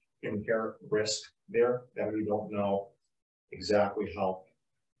inherent risk there that we don't know exactly how,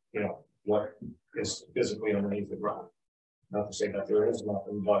 you know, what is physically underneath the ground. Not to say that there is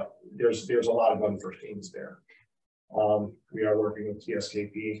nothing, but there's a lot of unforeseens there. We are working with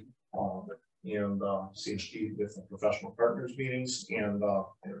TSKP and CHG with the professional partners meetings, and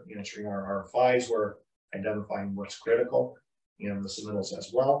answering our RFIs. We're identifying what's critical and the submittals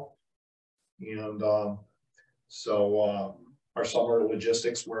as well. And so our summer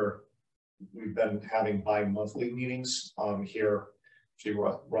logistics, we've been having bi-monthly meetings here. See,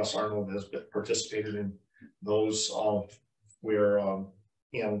 Russ Arnold has participated in those. We're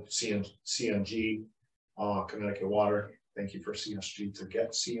and CNG, Connecticut Water. Thank you for CSG to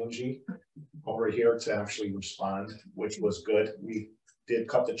get CNG over here to actually respond, which was good. We did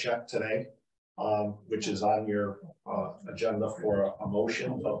cut the check today, which is on your agenda for a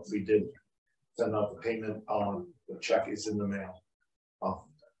motion, but we did send out the payment. The check is in the mail,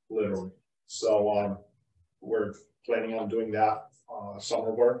 literally. So we're planning on doing that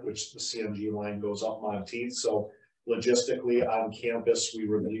summer work, which the CMG line goes up Monteith. So logistically on campus, we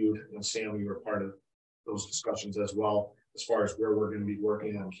reviewed, and Sam, you were part of those discussions as well. As far as where we're going to be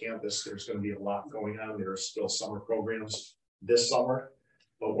working on campus, there's going to be a lot going on. There are still summer programs this summer,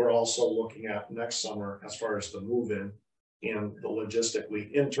 but we're also looking at next summer as far as the move-in and the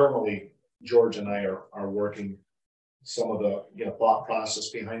logistically internally. George and I are working some of the thought process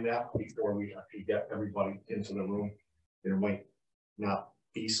behind that before we actually get everybody into the room. There might not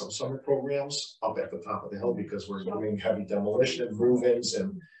be some summer programs up at the top of the hill because we're doing heavy demolition and move-ins,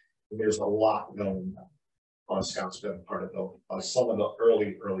 and there's a lot going on. Scout's been part of some of the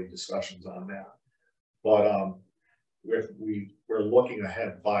early discussions on that, but we're looking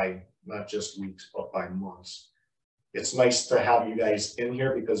ahead by not just weeks but by months. It's nice to have you guys in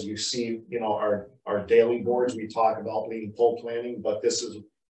here because you see, our daily boards. We talk about lean full planning, but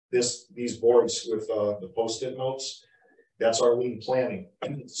these boards with the post-it notes, that's our lean planning.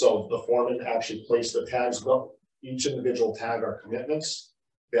 So the foreman actually placed the tags up. Each individual tag are commitments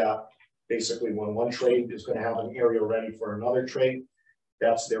that basically when one trade is going to have an area ready for another trade,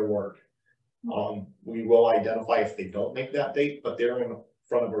 that's their work. We will identify if they don't make that date, but they're in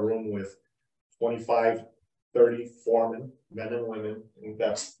front of a room with 25, 30 foremen, men and women, and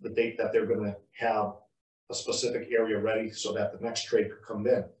that's the date that they're going to have a specific area ready so that the next trade could come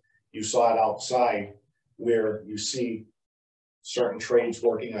in. You saw it outside where you see certain trades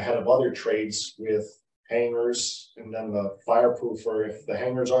working ahead of other trades with hangers, and then the fireproofer, if the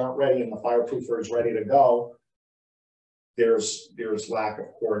hangers aren't ready and the fireproofer is ready to go, there's lack of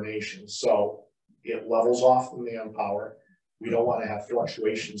coordination. So it levels off the manpower. We don't want to have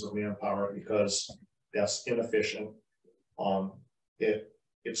fluctuations of manpower because that's inefficient.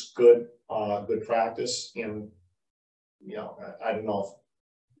 It's good practice. And you know, I don't know if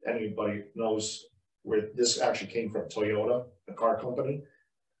anybody knows where this actually came from. Toyota, the car company,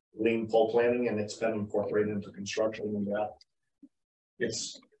 lean pull planning, and it's been incorporated into construction. And that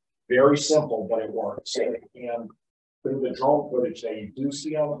it's very simple, but it works. And through the drone footage that you do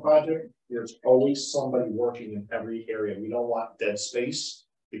see on the project, there's always somebody working in every area. We don't want dead space,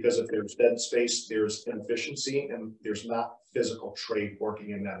 because if there's dead space, there's inefficiency and there's not physical trade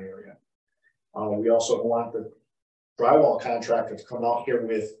working in that area. We also don't want the drywall contractor to come out here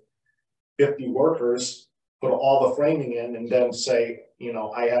with 50 workers, put all the framing in, and then say, you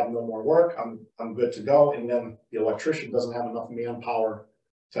know, I have no more work, I'm good to go. And then the electrician doesn't have enough manpower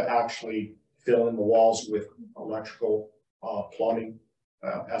to actually fill in the walls with electrical plumbing,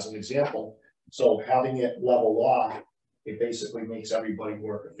 as an example. So having it level off, it basically makes everybody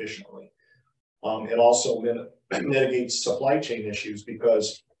work efficiently. It also mitigates supply chain issues,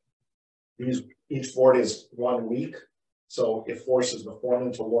 because each board is 1 week. So it forces the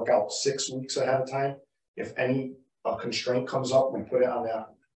foreman to look out 6 weeks ahead of time. If any constraint comes up, we put it on that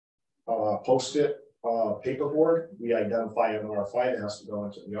post-it paperboard. We identify an RFI that has to go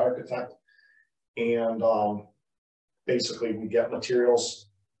into the architect. And basically we get materials.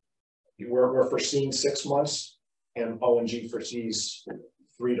 We're foreseeing 6 months, and O&G foresees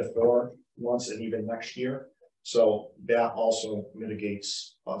 3 to 4 months, and even next year. So that also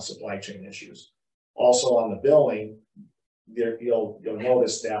mitigates supply chain issues. Also on the billing, you'll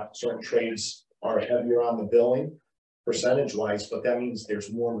notice that certain trades are heavier on the billing percentage wise, but that means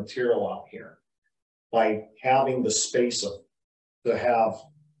there's more material out here. By having the space to have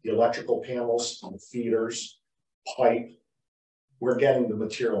the electrical panels, the feeders, pipe, we're getting the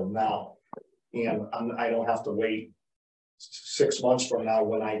material now. And I don't have to wait 6 months from now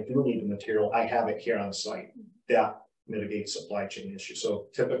when I do need the material. I have it here on site. That mitigates supply chain issues. So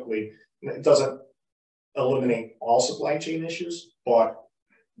typically, it doesn't eliminate all supply chain issues, but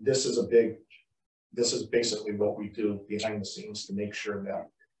this is basically what we do behind the scenes to make sure that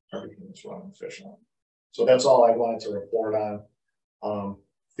everything is running efficiently. So that's all I wanted to report on.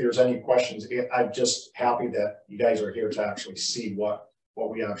 If there's any questions, I'm just happy that you guys are here to actually see what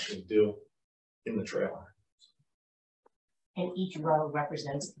we actually do in the trailer. And each row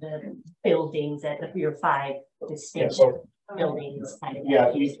represents the buildings at your 5 distinct buildings. Kind of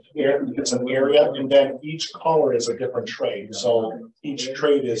It's an area, and then each color is a different trade. So each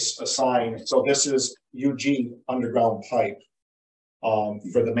trade is assigned. So this is UG underground pipe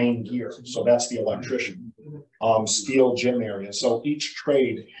for the main gear. So that's the electrician. Steel gym area. So each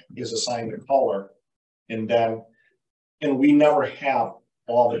trade is assigned a color, and we never have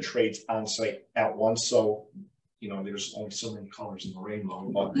all the trades on site at once. So you know, there's only so many colors in the rainbow.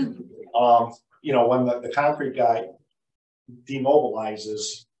 But you know, when the concrete guy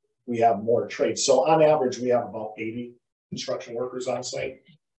demobilizes, we have more trades. So on average, we have about 80 construction workers on site.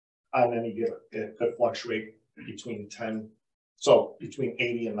 On any given, it could fluctuate between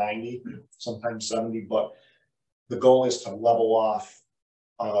 80 and 90, sometimes 70. But the goal is to level off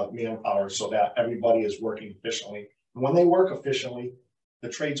manpower so that everybody is working efficiently. And when they work efficiently, the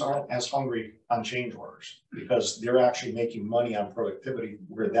trades aren't as hungry on change orders, because they're actually making money on productivity,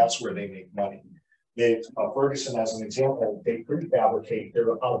 that's where they make money. Ferguson, as an example, they prefabricate,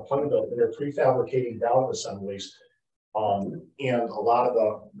 they're out of Plainville, they're prefabricating down assemblies. And a lot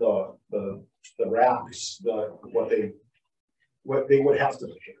of the racks, what they would have to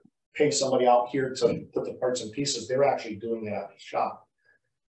pay somebody out here to put the parts and pieces, they're actually doing it at the shop.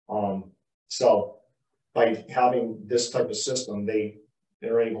 So by having this type of system,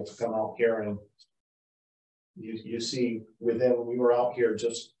 they're able to come out here, and you see we were out here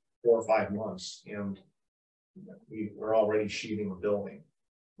just 4 or 5 months, and we're already sheeting a building,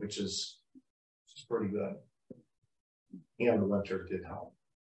 which is pretty good. And the winter did help.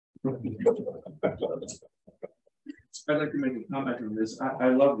 I'd like to make a comment on this. I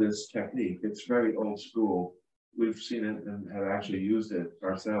love this technique. It's very old school. We've seen it and have actually used it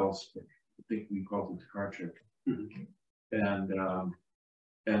ourselves. I think we called it the car trick.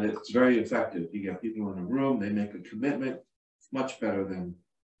 And it's very effective. You get people in a room, they make a commitment. It's much better than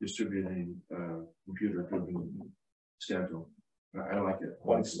distributing computer-driven schedule. I like it.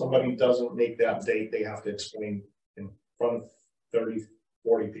 when somebody doesn't make that date, they have to explain in front of 30,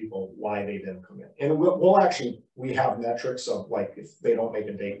 40 people why they didn't come in. And we'll actually, we have metrics of like, if they don't make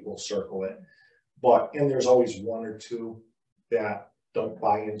a date, we'll circle it. But, and there's always one or two that don't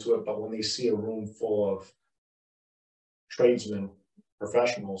buy into it, but when they see a room full of tradesmen,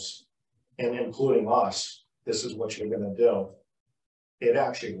 professionals, and including us, this is what you're gonna do, it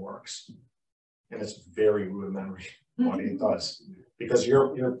actually works. And it's very rudimentary what it does, because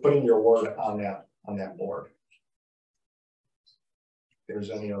you're putting your word on that board. If there's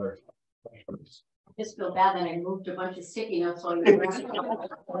any other questions? I just feel bad that I moved a bunch of sticky notes on the ground.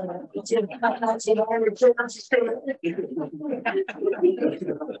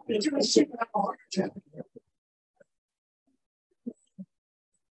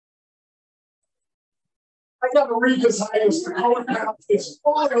 I gotta read this highest the color map is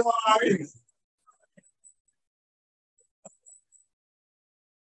online.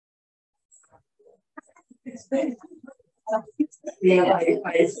 Yeah,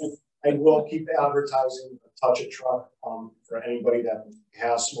 I will keep advertising Touch It Truck for anybody that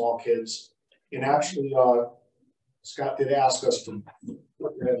has small kids. And actually, Scott did ask us to,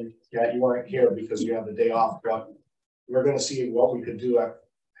 yeah, you weren't here because you have the day off, but we're going to see what we could do at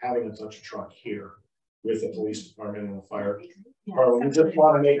having a Touch It Truck here with the police department and the fire department. We just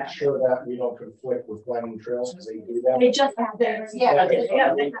want to make sure that we don't conflict with winding trails because they do that. They just have their, yeah,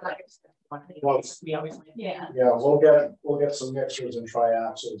 we'll get some mixers and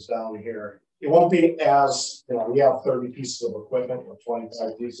triaxles down here. It won't be as, you know, we have 30 pieces of equipment or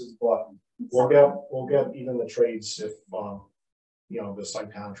 25 pieces, but we'll get even the trades if you know, the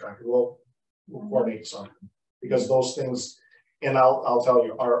subcontractor will coordinate something, because those things, and I'll tell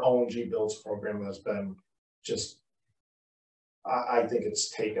you, our ONG builds program has been just, I think it's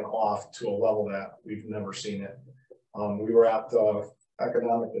taken off to a level that we've never seen it. We were at the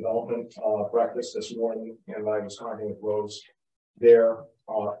economic development breakfast this morning, and I was talking with Rose there,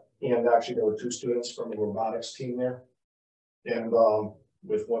 and actually there were 2 students from the robotics team there, and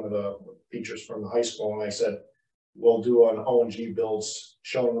with one of the teachers from the high school, and I said, we'll do an ONG builds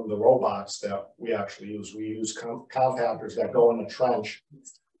showing them the robots that we actually use. We use compactors that go in the trench,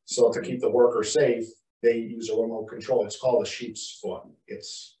 so to keep the worker safe, they use a remote control. It's called a sheep's foot.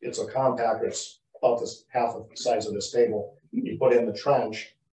 It's a compactor. It's about this half of the size of this table. You put in the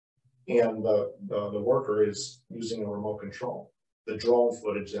trench, and the worker is using a remote control. The drone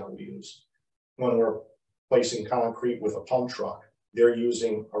footage that we use when we're placing concrete with a pump truck, they're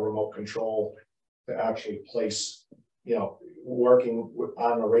using a remote control to actually place, you know, working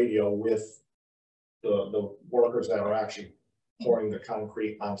on the radio with the workers that are actually pouring the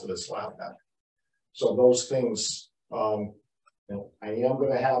concrete onto the slab bed. So those things, you know, I am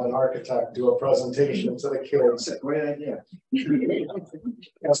going to have an architect do a presentation to the kids. That's a great idea.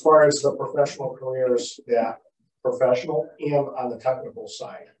 As far as the professional careers, that professional and on the technical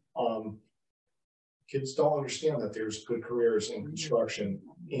side, kids don't understand that there's good careers in construction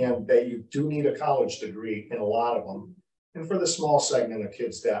and that you do need a college degree in a lot of them. And for the small segment of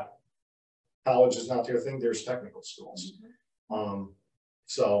kids that college is not their thing, there's technical schools.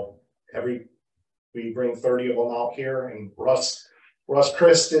 So we bring 30 of them out here, and Russ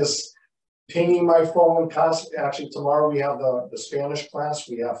Christ is pinging my phone. Actually, tomorrow we have the Spanish class.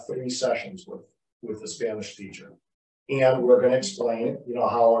 We have 3 sessions with the Spanish teacher. And we're going to explain, you know,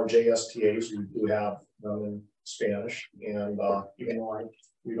 how our JSTAs, we do have them in Spanish. And even though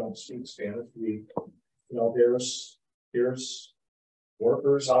we don't speak Spanish, you know, there's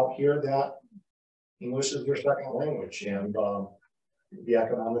workers out here that English is their second language. And the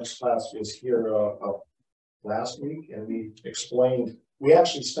economics class was here last week, and we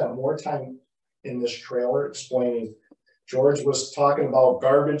actually spent more time in this trailer explaining. George was talking about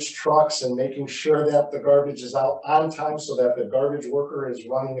garbage trucks and making sure that the garbage is out on time so that the garbage worker is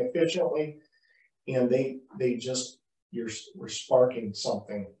running efficiently. And we're sparking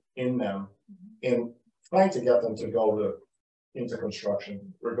something in them and trying to get them to go into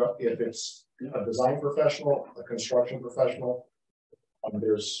construction. If it's a design professional, a construction professional,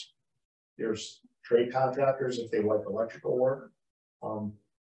 there's trade contractors if they like electrical work.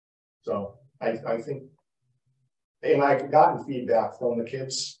 So I think, and I've gotten feedback from the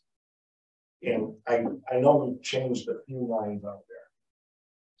kids, and I know we've changed a few lines out there.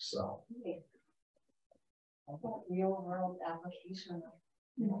 So. Real world application.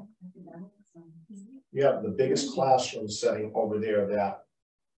 We have the biggest classroom setting over there that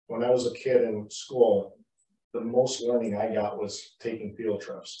when I was a kid in school, the most learning I got was taking field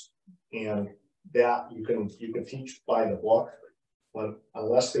trips. And that you can teach by the book, but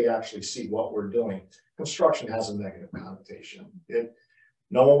unless they actually see what we're doing, construction has a negative connotation.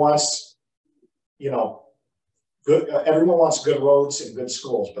 No one wants, good, everyone wants good roads and good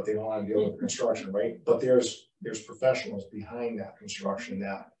schools, but they don't want to deal with construction, right? But there's professionals behind that construction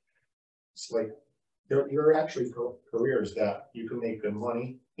that it's like, you're actually careers that you can make good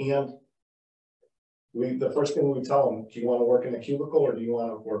money. And the first thing we tell them, do you want to work in a cubicle or do you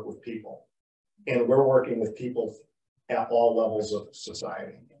want to work with people? And we're working with people at all levels of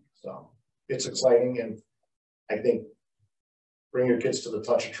society. So it's exciting. And I think bring your kids to the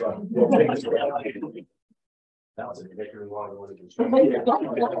touch a truck.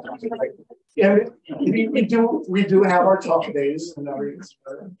 Yeah, we do have our tough days and everything,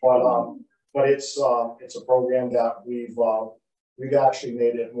 but it's a program that we've actually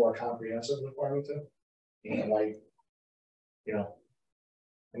made it more comprehensive in Farmington, and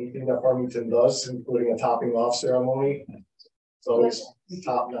anything that Farmington does, including a topping off ceremony, it's always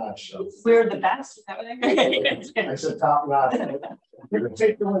top notch. So. We're the best. Is that what I said top notch. You can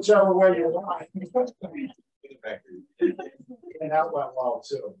take them whichever way you want. And that went well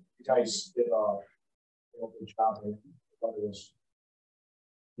too. You guys did a good job. It was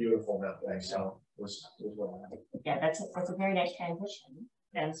beautiful that day. So it was well. Yeah, that's a very nice transition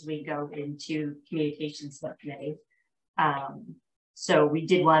as we go into communications subcommittee. So we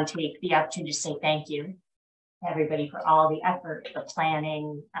did want to take the opportunity to say thank you to everybody for all the effort, the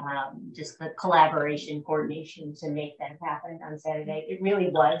planning, just the collaboration, coordination to make that happen on Saturday. It really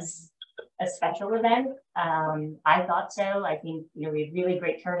was a special event. I thought so. I think we had really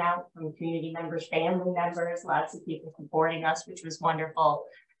great turnout from community members, family members, lots of people supporting us, which was wonderful.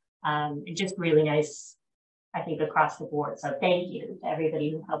 Just really nice, I think, across the board. So thank you to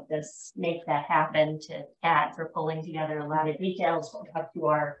everybody who helped us make that happen, to Kat for pulling together a lot of details, up to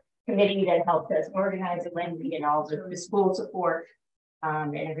our committee that helped us organize it, Wendy, and all the school support,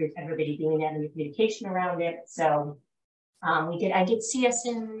 and everybody doing that in the communication around it. So I did see us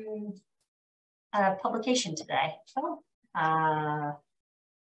in a publication today. I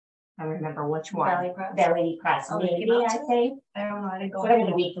don't remember which one. Valley Press. Maybe I think. I don't know. I didn't go. Whatever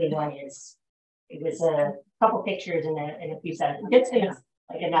the weekly one is. It was a couple pictures and a few sentences. It's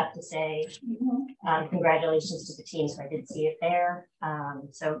like enough to say congratulations to the team. So I did see it there.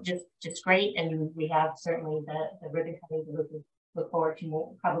 So just great. And we have certainly the ribbon cutting to look forward to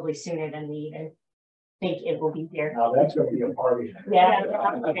more, probably sooner than we even think it will be here. Oh, that's going to be a party. Yeah.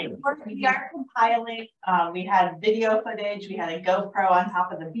 We are compiling. We had video footage. We had a GoPro on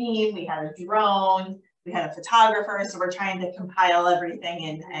top of the beam. We had a drone. We had a photographer. So we're trying to compile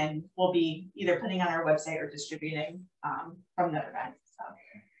everything, and we'll be either putting on our website or distributing from the event. So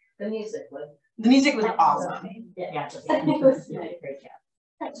The music was awesome. Yeah. It was nice. Great job.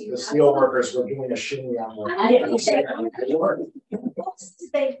 The steel workers were doing a shimmy on Wasn't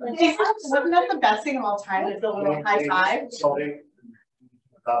that the best thing of all time? Is the little high five. So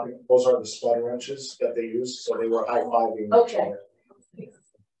those are the sputter wrenches that they use. So they were high fiving. Okay.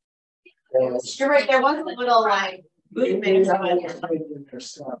 You're right. There was a little like movement.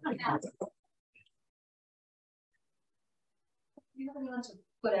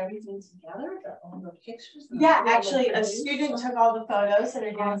 Put everything together, all the pictures. Yeah, actually, a student took all the photos and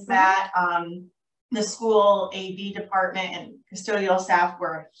against that. The school AV department and custodial staff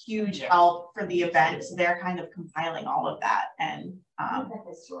were a huge help for the event. So they're kind of compiling all of that. And the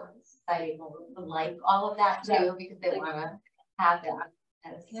historical society will like all of that too, because they want to have that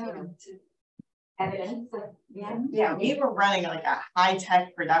as evidence. Yeah, we were running like a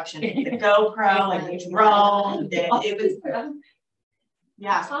high-tech production with the GoPro and the drone. It was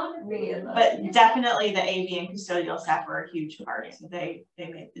yeah, but definitely the AV and custodial staff were a huge part. So they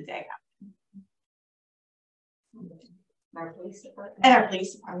made the day happen. Our police department. And our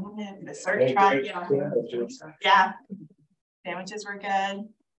police department, the search truck. Yeah. Sandwiches were good.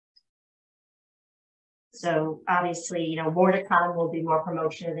 So obviously, more to come. Will be more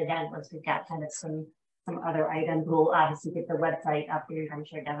promotion of the event once we've got kind of some other items. We'll obviously get the website updated. I'm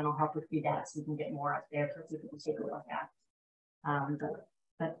sure Devin will help us do that so we can get more up there for people to take a look at.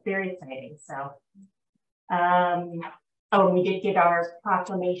 But very exciting. So, and we did get our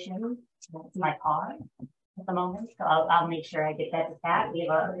proclamation. That's my car at the moment, so I'll make sure I get that to Pat.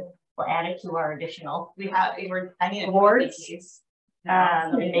 We'll add it to our additional. I need awards.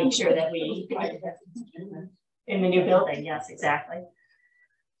 And make sure that we in the new building. Yes, exactly.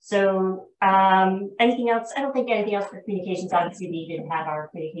 So anything else? I don't think anything else for communications. Obviously, we didn't have our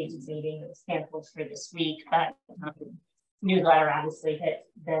communications meeting. It was canceled for this week, but newsletter obviously hit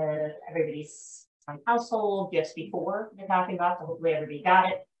everybody's household just before the talking about. So hopefully everybody got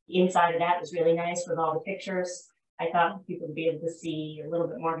it. The inside of that was really nice with all the pictures. I thought people would be able to see a little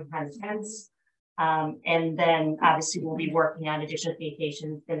bit more behind the fence. And then obviously we'll be working on additional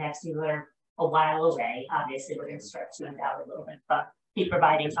communications the next year, a while away. Obviously, we're going to start to out a little bit, but keep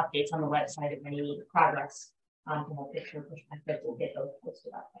providing updates on the website of any progress from a picture perspective. We'll get those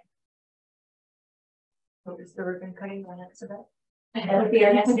posted up there. What is the ribbon cutting on next event? That would be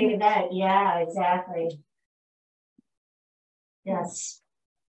our next big event. Yeah, exactly. Yes.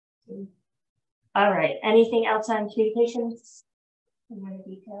 All right. Anything else on communications? Any more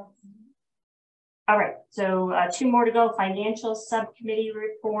details? All right. So 2 more to go. Financial subcommittee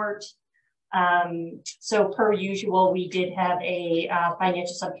report. So per usual, we did have a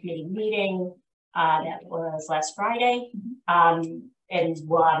financial subcommittee meeting that was last Friday. And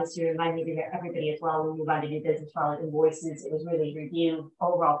we'll obviously remind everybody as well when we move on to new business file invoices. It was really review,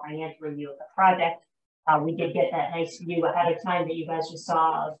 overall financial review of the project. We did get that nice view ahead of time that you guys just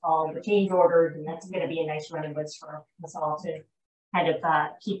saw of all the change orders, and that's going to be a nice running list for us all to kind of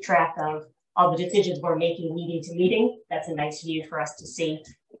keep track of all the decisions we're making meeting to meeting. That's a nice view for us to see.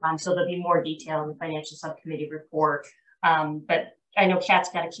 So there'll be more detail in the financial subcommittee report. But I know Kat's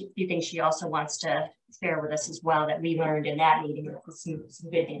got a few things she also wants to share with us as well that we learned in that meeting.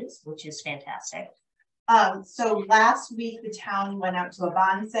 Some good news, which is fantastic. So last week, the town went out to a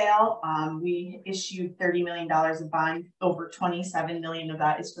bond sale. We issued $30 million of bond. Over 27 million of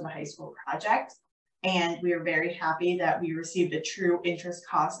that is for the high school project. And we are very happy that we received a true interest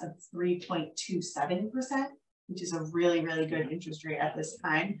cost of 3.27%, which is a really, really good interest rate at this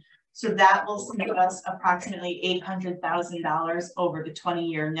time. So that will save us approximately $800,000 over the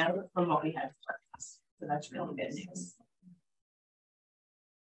 20-year note from what we had forecast. So that's really good news.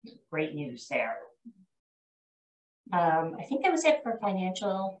 Great news there. I think that was it for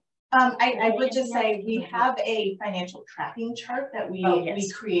financial. I would just say we have a financial tracking chart that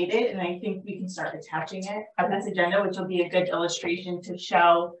we created, and I think we can start attaching it on this agenda, which will be a good illustration to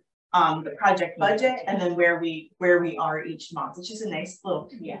show the project budget and then where we are each month, which is a nice little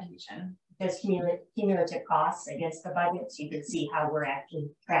communication. There's cumulative costs against the budget, so you can see how we're actually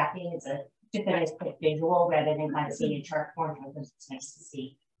tracking. It's just a nice quick visual rather than kind of seeing a chart form. It's nice to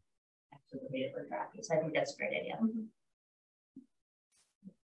see actually the way that we're tracking. So I think that's a great idea.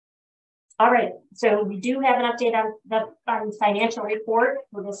 All right, so we do have an update on the financial report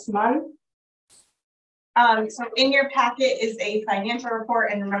for this month. So in your packet is a financial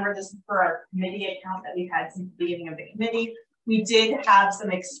report, and remember this is for our committee account that we've had since the beginning of the committee. We did have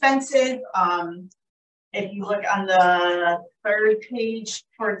some expenses. If you look on the 3rd page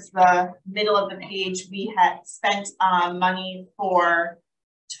towards the middle of the page, we had spent money for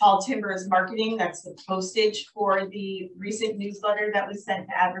Tall Timbers marketing. That's the postage for the recent newsletter that was sent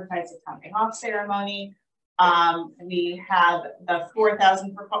to advertise the topping off ceremony. We have the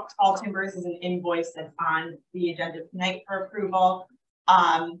 4,000 for Tall Timbers is an invoice that's on the agenda tonight for approval.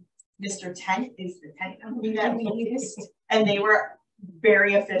 Mr. Tent is the tent company that we used, and they were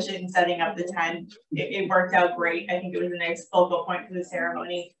very efficient in setting up the tent. It worked out great. I think it was a nice focal point for the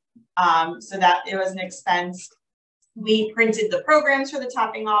ceremony. So that it was an expense. We printed the programs for the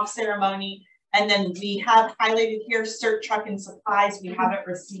topping off ceremony, and then we have highlighted here cert truck and supplies. We haven't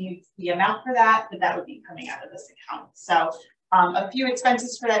received the amount for that, but that would be coming out of this account. So a few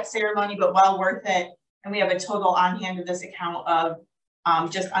expenses for that ceremony, but well worth it. And we have a total on hand of this account of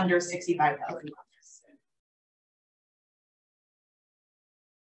just under $65,000.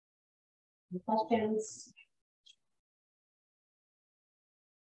 Questions?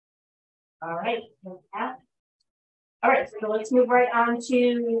 All right. All right, so let's move right on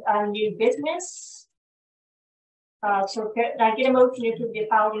to new business. So can I get a motion to approve the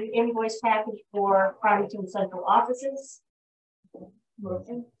following invoice package for Farmington Central offices?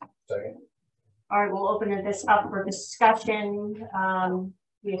 Motion. Second. All right, we'll open this up for discussion.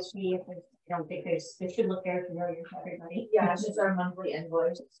 We'll see if I don't think this should look very familiar to everybody. Yeah, it's just our monthly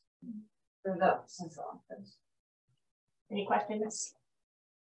invoice for the central office. Any questions?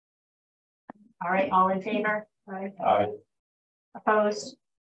 All right, all in favor? Aye. Opposed?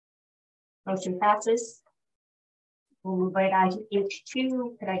 Motion passes. We'll move right on to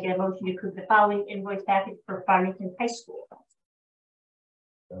H2. Could I get a motion to approve the following invoice package for Farmington High School?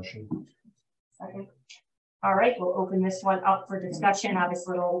 Motion. Second. All right, we'll open this one up for discussion.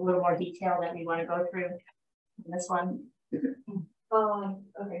 Obviously, a little more detail that we want to go through in this one.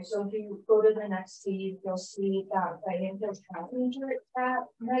 Okay, so if you go to the next page, you'll see that financial tracking chart that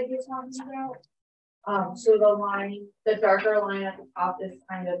Meg is talking about. So the darker line at the top is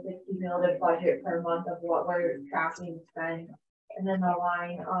kind of the cumulative budget per month of what we're tracking spend. And then the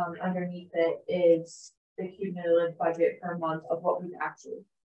line underneath it is the cumulative budget per month of what we've actually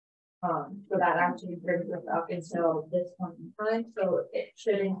So that actually brings us up until this point in time, so it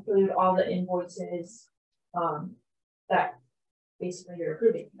should include all the invoices, that basically you're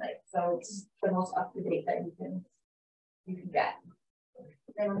approving, like, so it's the most up to date that you can get.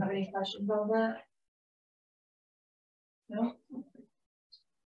 Anyone have any questions on that? No?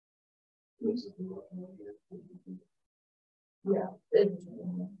 Yeah.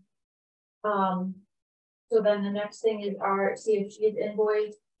 So then the next thing is our CFG's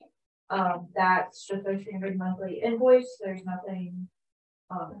invoice. That's just a standard monthly invoice. There's nothing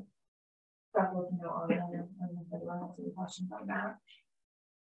special to know on it. I don't have any questions on that.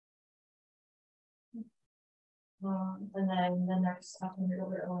 And then the next I'll turn it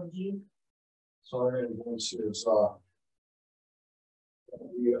over to OMG. So our invoice is,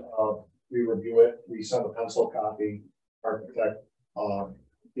 we review it, we send a pencil copy, architect,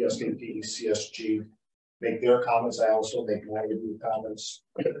 PSKP, CSG, make their comments. I also make my review comments,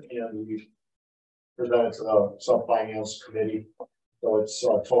 and we present it to the sub-finance committee. So it's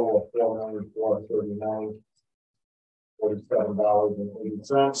a total of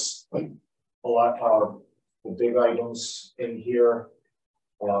 $439.47.80. A lot of the big items in here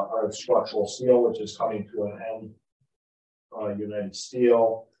are structural steel, which is coming to an end. United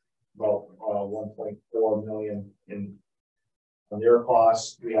Steel, about 1.4 million on their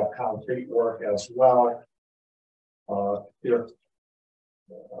costs. We have concrete work as well. They're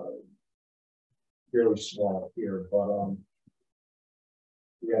fairly small here, but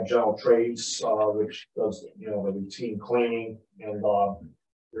we have general trades, which does the routine cleaning, and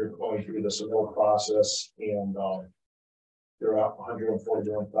they're going through the submittal process, and they're at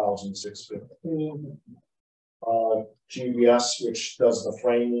 141,615. GBS, which does the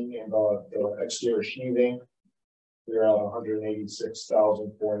framing and the exterior sheathing, they're at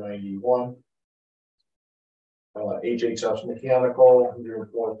 186,491. HHS Mechanical,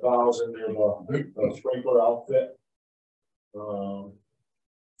 104,000. They're the sprinkler outfit.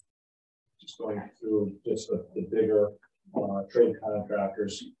 Just going through just the bigger trade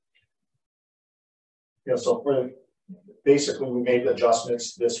contractors. Yeah, so basically we made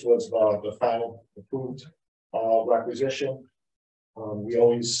adjustments. This was the final approved requisition. We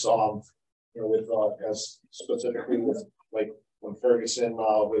always with as specifically with like when Ferguson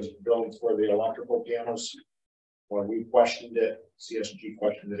was building for the electrical panels, when we questioned it, CSG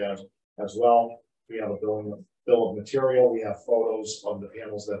questioned it as well. We have a bill of material. We have photos of the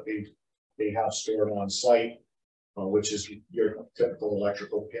panels that they have stored on site, which is your typical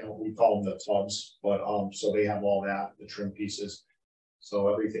electrical panel. We call them the tubs, but so they have all that, the trim pieces. So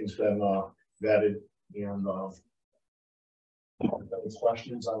everything's been vetted, and any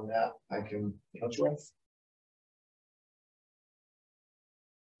questions on that I can answer.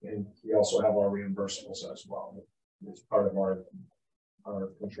 And we also have our reimbursables as well. It's part of our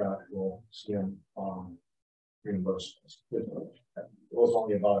contractual scheme reimbursables. It was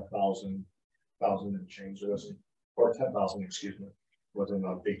only about 1,000 and change. It wasn't, or 10,000, excuse me. It wasn't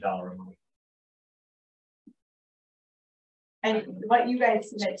a big dollar amount. And what you guys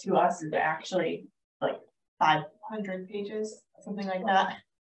submit to us is actually like 500 pages, something like that.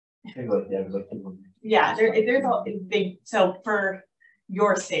 Yeah, there's a big, so for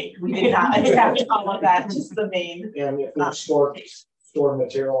your sake, we did not attach all of that, just the main. And if there's stored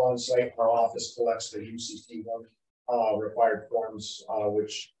material on site, our office collects the UCC required forms,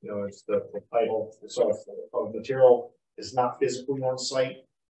 which it's the title. So if material is not physically on site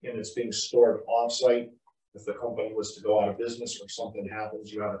and it's being stored off site, if the company was to go out of business or something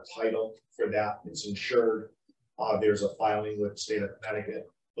happens, you have a title for that. It's insured. There's a filing with the state of Connecticut.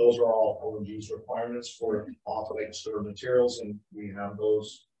 Those are all OMG's requirements for off-site stored materials, and we have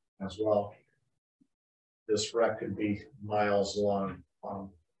those as well. This rec could be miles long.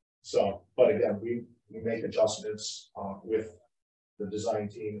 But again, we make adjustments with the design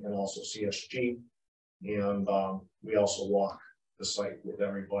team and also CSG, and we also walk the site with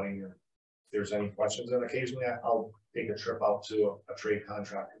everybody. If there's any questions, and occasionally I'll take a trip out to a trade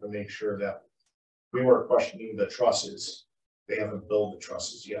contractor to make sure that we were questioning the trusses. They haven't built the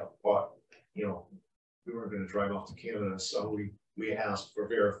trusses yet, but we weren't going to drive off to Canada, so we asked for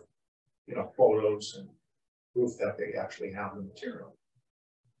photos and proof that they actually have the material.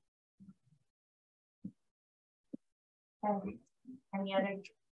 Any other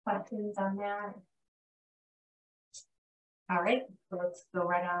questions on that? All right, so let's go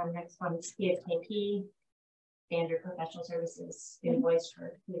right on. Next one is PSKP, standard professional services invoice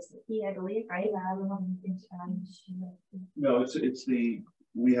for PSKP, I believe, right? No,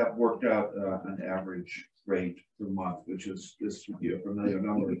 we have worked out an average rate per month, which is this would be a familiar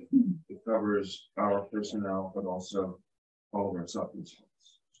number. It covers our personnel, but also all of our subcontractors.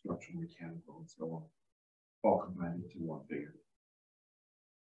 structural, mechanical, and so on, all combined into one figure.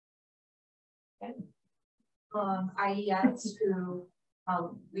 IES, who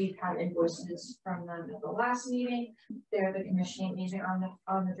we've had invoices from them at the last meeting. They're the commissioning agent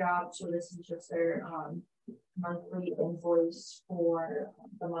on the job, so this is just their monthly invoice for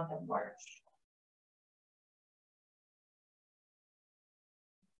the month of March.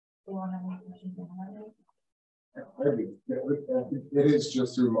 You want to make a motion on it? It is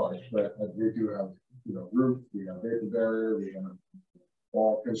just through March, but we do have, roof, we have vapor barrier, we have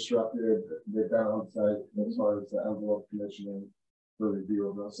all constructed, they've been on site as far as the envelope commissioning for review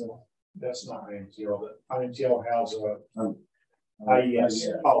of those things. That's not IMTL. IMTL has a IES.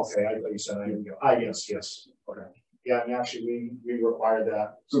 Oh, okay, I thought you said IES, yes. Okay. Yeah, and actually we require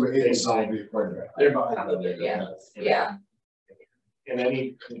that. So they signed the appointment. They're behind it, yeah. Yeah. And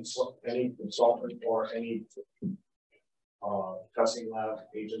any consultant or any testing lab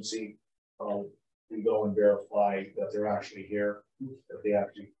agency, we go and verify that they're actually here, that they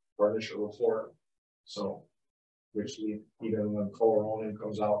actually furnish a report. So, which even when Colorado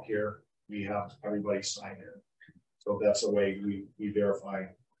comes out here, we have everybody sign it. So that's the way we verify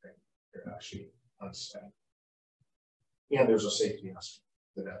they're actually on site. And there's a safety aspect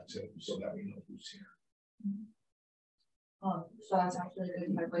to that too, so that we know who's here. So that's actually a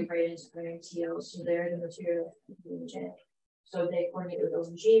good segue right into IMTL. So they're the material agent. So they coordinate with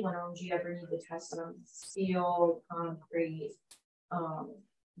OMG when OMG ever need to test on steel, concrete,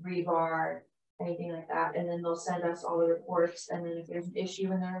 rebar, anything like that. And then they'll send us all the reports. And then if there's an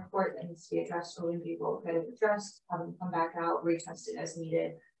issue in the report that needs to be addressed, OMG will get it addressed, have them come back out, retest it as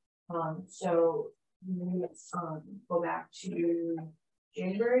needed. So let's go back to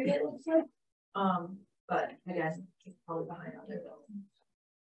January, it looks like. But again, just probably behind on their building.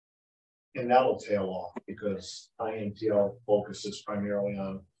 And that'll tail off because IMTL focuses primarily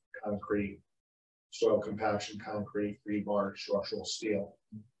on concrete, soil compaction, concrete, rebar, structural steel.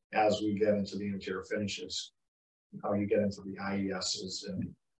 As we get into the interior finishes, how you get into the IESs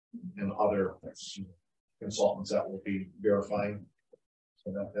and other consultants that will be verifying.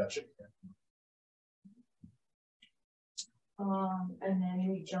 So that should. And then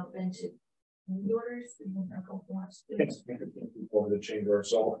we jump into the orders. Over the change order.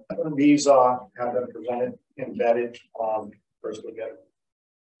 So these have been presented, embedded. First we get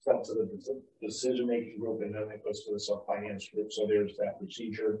sent to the decision making group, and then it goes to the sub finance group. So there's that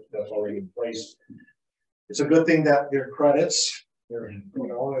procedure that's already in place. It's a good thing that they're credits.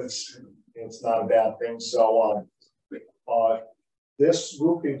 It's not a bad thing. So this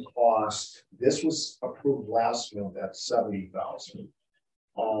roofing cost, this was approved last month at $70,000.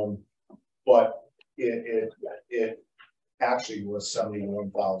 But it actually was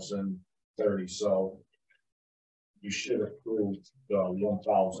 $71,030. So you should approve the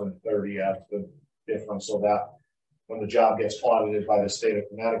 $1,030 as the difference, so that when the job gets audited by the state of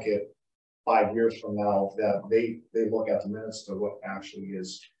Connecticut 5 years from now, that they look at the minutes to what actually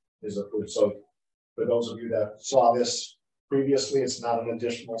is approved. So for those of you that saw this previously, it's not an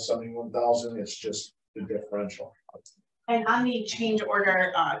additional $71,000. It's just the differential. And on the change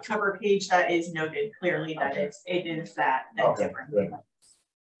order cover page, that is noted clearly that it is that Okay, difference. good.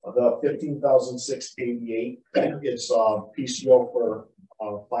 The $15,688, it's PCO for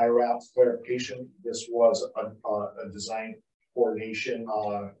fire wrap clarification. This was a design coordination.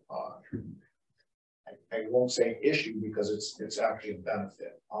 I won't say issue because it's actually a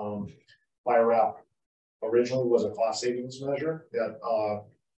benefit. Fire wrap originally was a cost savings measure that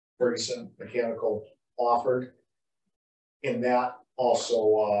Ferguson Mechanical offered. In that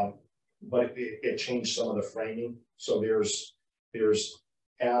also, but it changed some of the framing. So there's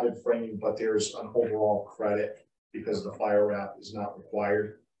added framing, but there's an overall credit because the fire wrap is not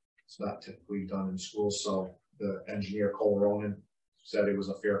required. It's not typically done in schools. So the engineer Cole Ronan said it was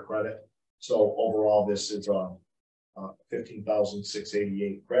a fair credit. So overall, this is a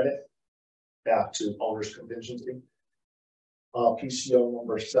 $15,688 credit back to owner's contingency. PCO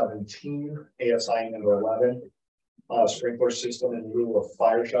number 17, ASI number 11. Sprinkler system in lieu of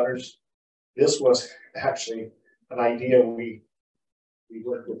fire shutters. This was actually an idea we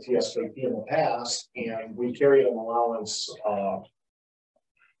worked with TSKP in the past, and we carried an allowance, a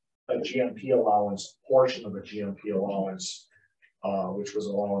GMP allowance, portion of a GMP allowance, which was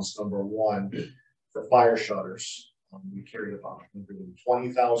allowance number 1 for fire shutters. We carried about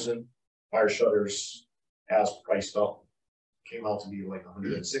 120,000 fire shutters as priced up, came out to be like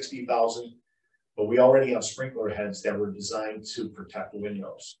 160,000. But we already have sprinkler heads that were designed to protect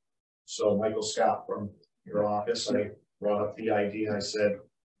windows. So Michael Scott from your office, I brought up the idea. I said,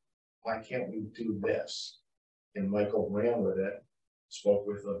 why can't we do this? And Michael ran with it. spoke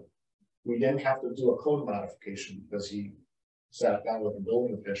with them. We didn't have to do a code modification because he sat down with a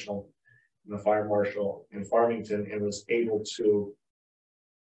building official and the fire marshal in Farmington and was able to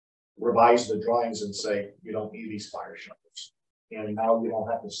revise the drawings and say, you don't need these fire shutters. And now you don't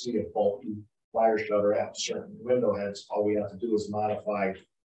have to see a faulty fire shutter at certain window heads. All we have to do is modify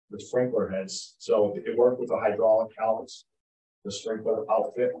the sprinkler heads. So it worked with the hydraulic outlets. The sprinkler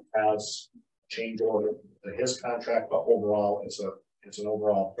outfit has change order to his contract, but overall it's an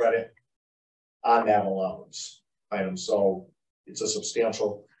overall credit on that allowance item. So it's a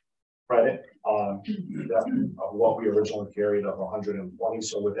substantial credit of what we originally carried of 120.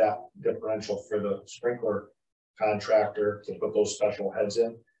 So with that differential for the sprinkler contractor to put those special heads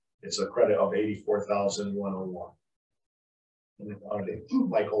in, it's a credit of 84,101. And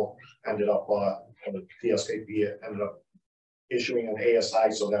Michael ended up the TSKP ended up issuing an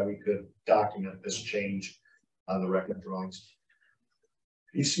ASI so that we could document this change on the record drawings.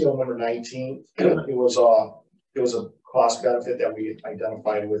 ECO number 19, it was a cost benefit that we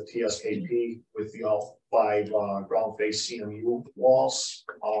identified with TSKP with the all 5 ground face CMU walls,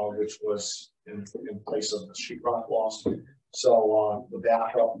 which was in place of the sheetrock walls. So the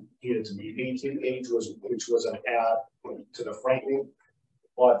backup needed to be 18 gauge, which was an add to the framing,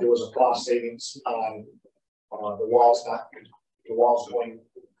 but there was a cost savings on the walls, not the walls going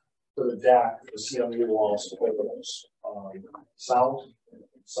to the deck, the CMU walls, sound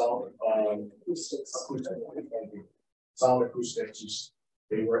acoustics.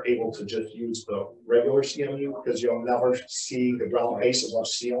 They were able to just use the regular CMU because you'll never see the ground base above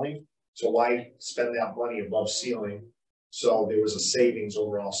ceiling. So why spend that money above ceiling? So there was a savings,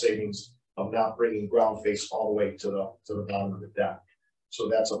 overall savings of not bringing ground face all the way to the bottom of the deck. So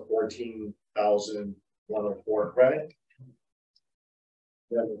that's a 14,104 credit.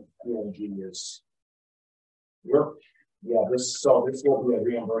 Then PMG is this will be a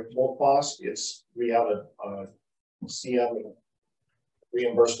reimbursable cost. We have a CM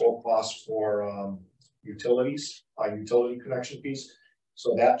reimbursable cost for utilities, utility connection fees.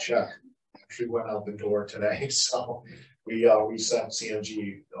 So that check actually went out the door today. So we sent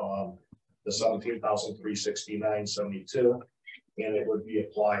CMG the 17,369.72, and it would be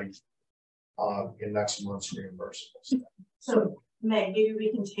applied in next month's reimbursables. So Meg, maybe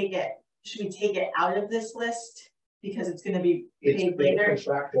we can take it. Should we take it out of this list because it's going to be paid later?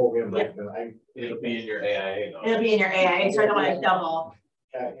 Contractual reimbursement. It'll be in your AIA. It'll be in your AIA, so I don't want to double.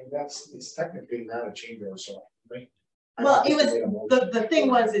 And it's technically not a change order, so right? Well, it was the thing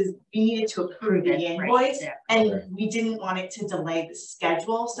is we needed to approve the invoice, and we didn't want it to delay the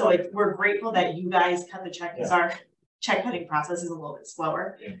schedule. So we're grateful that you guys cut the check because our check cutting process is a little bit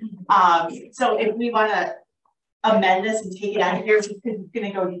slower. So if we want to amend this and take it out of here because it's going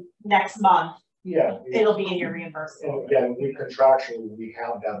to go next month, it'll be in your reimbursement. Again, we contractually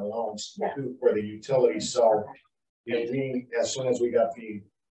have that allowance for the utilities. So as soon as we got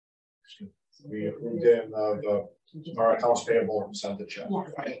we approved in our accounts payable and sent the check.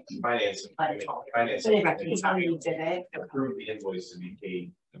 Finance approved the invoice to be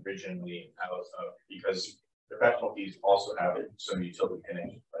paid originally out of because professional fees also have some utility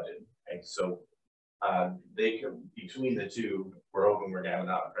connection budget. Right? So they can between the two, we're hoping we're down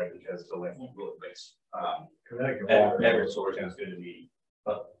out right because the length will place. Eversource is going to be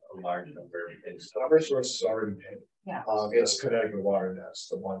a large number of things. Eversource is already paid. Yeah. It's Connecticut Water. That's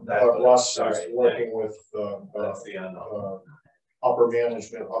the one. But Russ is working with the upper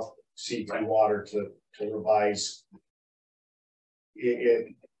management of CT Water to revise.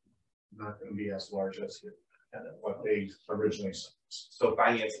 It not going to be as large as what they originally said. So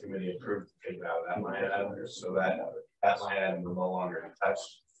finance committee approved to take it out of that line item, so that line item will no longer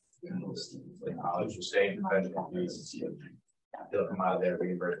touch. I'll just say professional fees. They'll come out of their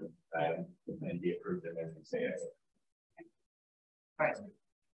reimbursement item and be approved and then say it. All right. All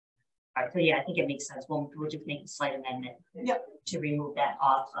right. So yeah, I think it makes sense. We'll just make a slight amendment to remove that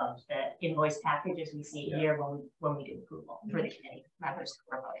off of the invoice package as we see it here when we do approval for the committee members.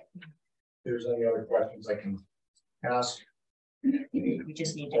 If there's any other questions I can ask. We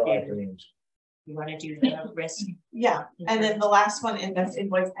just need to do. You want to do the risk? Yeah, and then the last one in this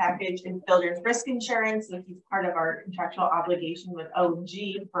invoice package is builder's risk insurance. This is part of our contractual obligation with OG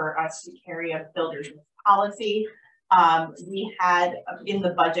for us to carry a builder's policy. We had in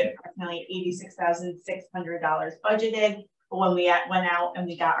the budget approximately $86,600 budgeted, but when we went out and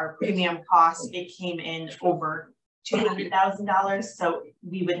we got our premium costs, it came in over $200,000. So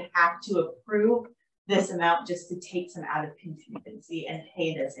we would have to approve this amount just to take some out of contingency and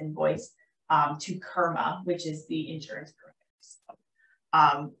pay this invoice to Kerma, which is the insurance provider.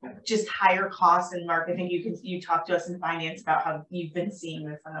 just higher costs. And Mark, I think you talked to us in finance about how you've been seeing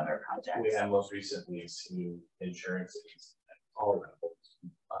this on other projects. We have most recently seen insurance all around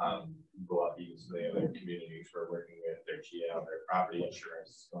go up because the other communities we're working with their GL, their property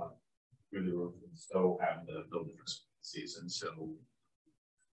insurance through the roof, and so have the building season. So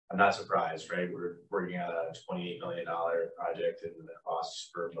I'm not surprised, right? We're working on a $28 million project, and the cost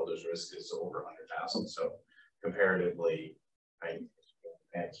for builder's risk is over 100,000. So comparatively, right?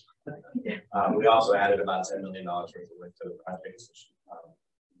 We also added about $10 million worth of work to the project, which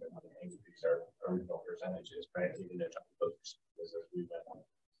increase our original percentages, right? Even if those percentages as we went on.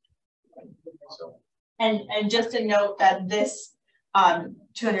 So, and just to note that this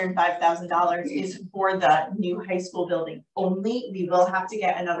 $205,000 is for the new high school building only. We will have to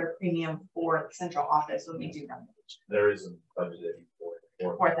get another premium for the central office when we do that. There is a budget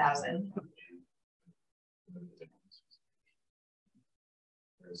for 4,000.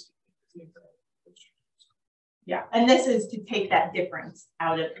 Yeah, and this is to take that difference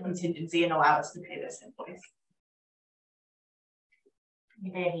out of contingency and allow us to pay this invoice.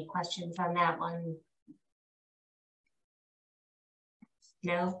 Any questions on that one?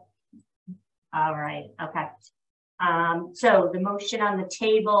 No? All right, okay. So the motion on the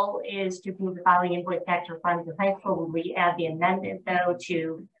table is to approve the following invoice factor funds of high school. We add the amendment though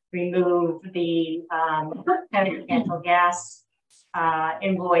to remove the natural gas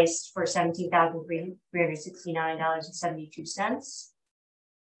invoice for $17,369.72.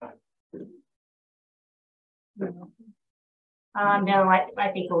 No, I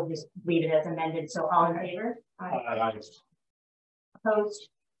think we'll just leave it as amended. So all in favor? Opposed?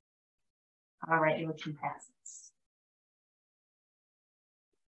 All right, motion passes.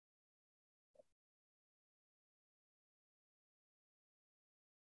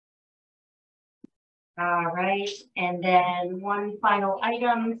 All right, and then one final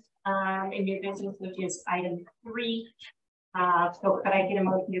item in your business, which is item 3. So could I get a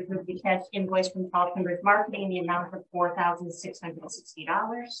motion to approve the cash invoice from Tall Timbers Marketing in the amount of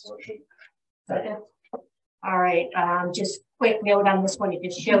 $4,660? Second. All right, just quick note on this one, it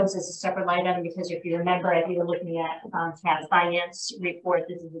just shows as a separate line item because if you remember, if you were looking at tab finance report,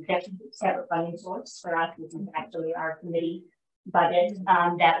 this is a separate funding source for us, which is actually our committee budget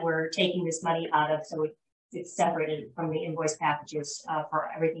that we're taking this money out of, so it's separated from the invoice packages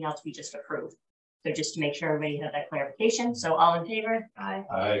for everything else we just approved. So just to make sure everybody had that clarification. So all in favor? Aye.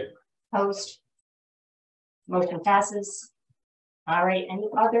 Aye. Opposed? Motion passes. All right, any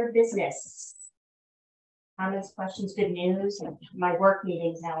other business? Comments, questions, good news? My work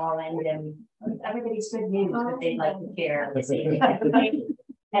meetings now all end and everybody's good news that they'd like to share.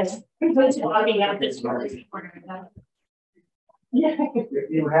 As walking out this morning. Yeah.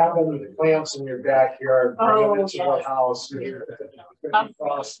 You have the plants in your backyard, bring them into the house. The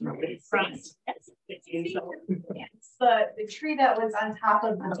tree that was on top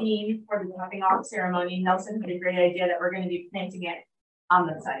of the beam for the dropping off ceremony, Nelson had a great idea that we're going to be planting it on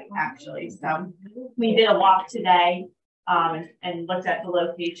the site actually. So we did a walk today and looked at the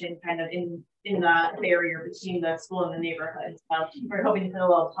location kind of in the barrier between the school and the neighborhood. So we're hoping to put a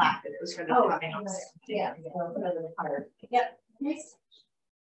little plaque that it was for the dropping off. Yeah. Yep. Nice.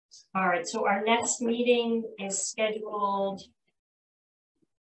 All right, so our next meeting is scheduled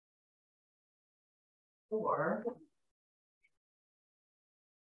for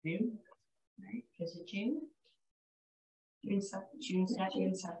June, right? Is it June? June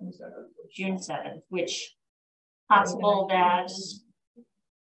 7th, which possible that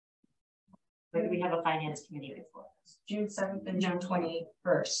but we have a finance committee before us. June 7th and June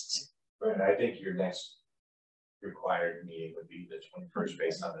 21st. Right, I think your next required meeting would be the 21st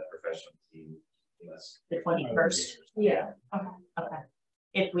based on the professional team. The 21st. Yeah. Okay.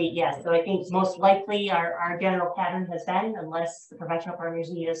 If we, yes, so I think most likely our general pattern has been, unless the professional partners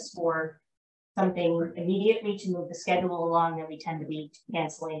need us for something immediately to move the schedule along, then we tend to be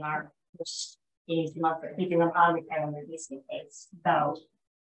canceling our first meetings a month or keeping them on the calendar just in case.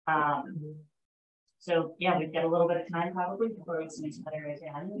 So yeah, we've got a little bit of time probably before we see some other areas.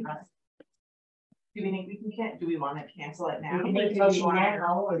 Do we think we can do we want to cancel it now? We can make a motion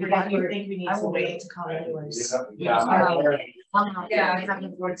now, or do you think we need to wait to call it anyways? Yeah, I have the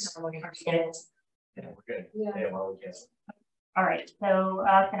board ceremony. we're good. Yeah, well, we cancel. All right, so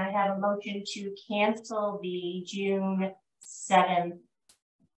can I have a motion to cancel the June 7th?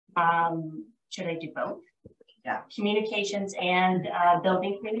 Should I do both? Yeah. Communications and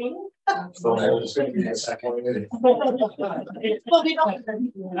building committee? So there's going to be a second. All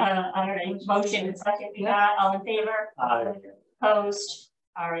right, motion and second. We got all in favor? Aye. Opposed?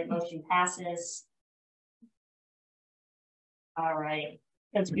 All right, motion passes. All right,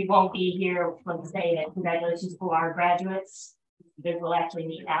 since we won't be here, let's say that congratulations to our graduates. They will actually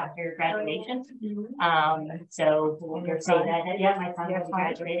meet after graduation. So we'll say that, yeah, my son is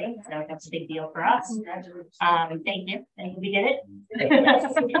graduating, so that's a big deal for us. Thank you, we did it.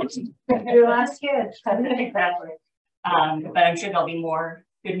 Your last kid. Exactly. But I'm sure there'll be more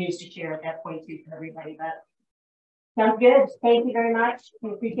good news to share at that point too for everybody, but sounds good. Thank you very much.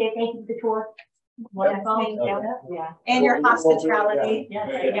 We appreciate it. Thank you for the tour. Wonderful. Yeah. And your hospitality. Yeah,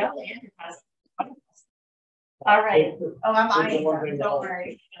 there you go. All right. Oh, I'm on it. Don't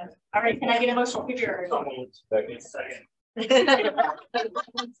worry. All right. Can I get a motion to adjourn? Second.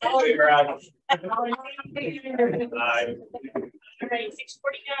 All right,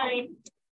 6:49.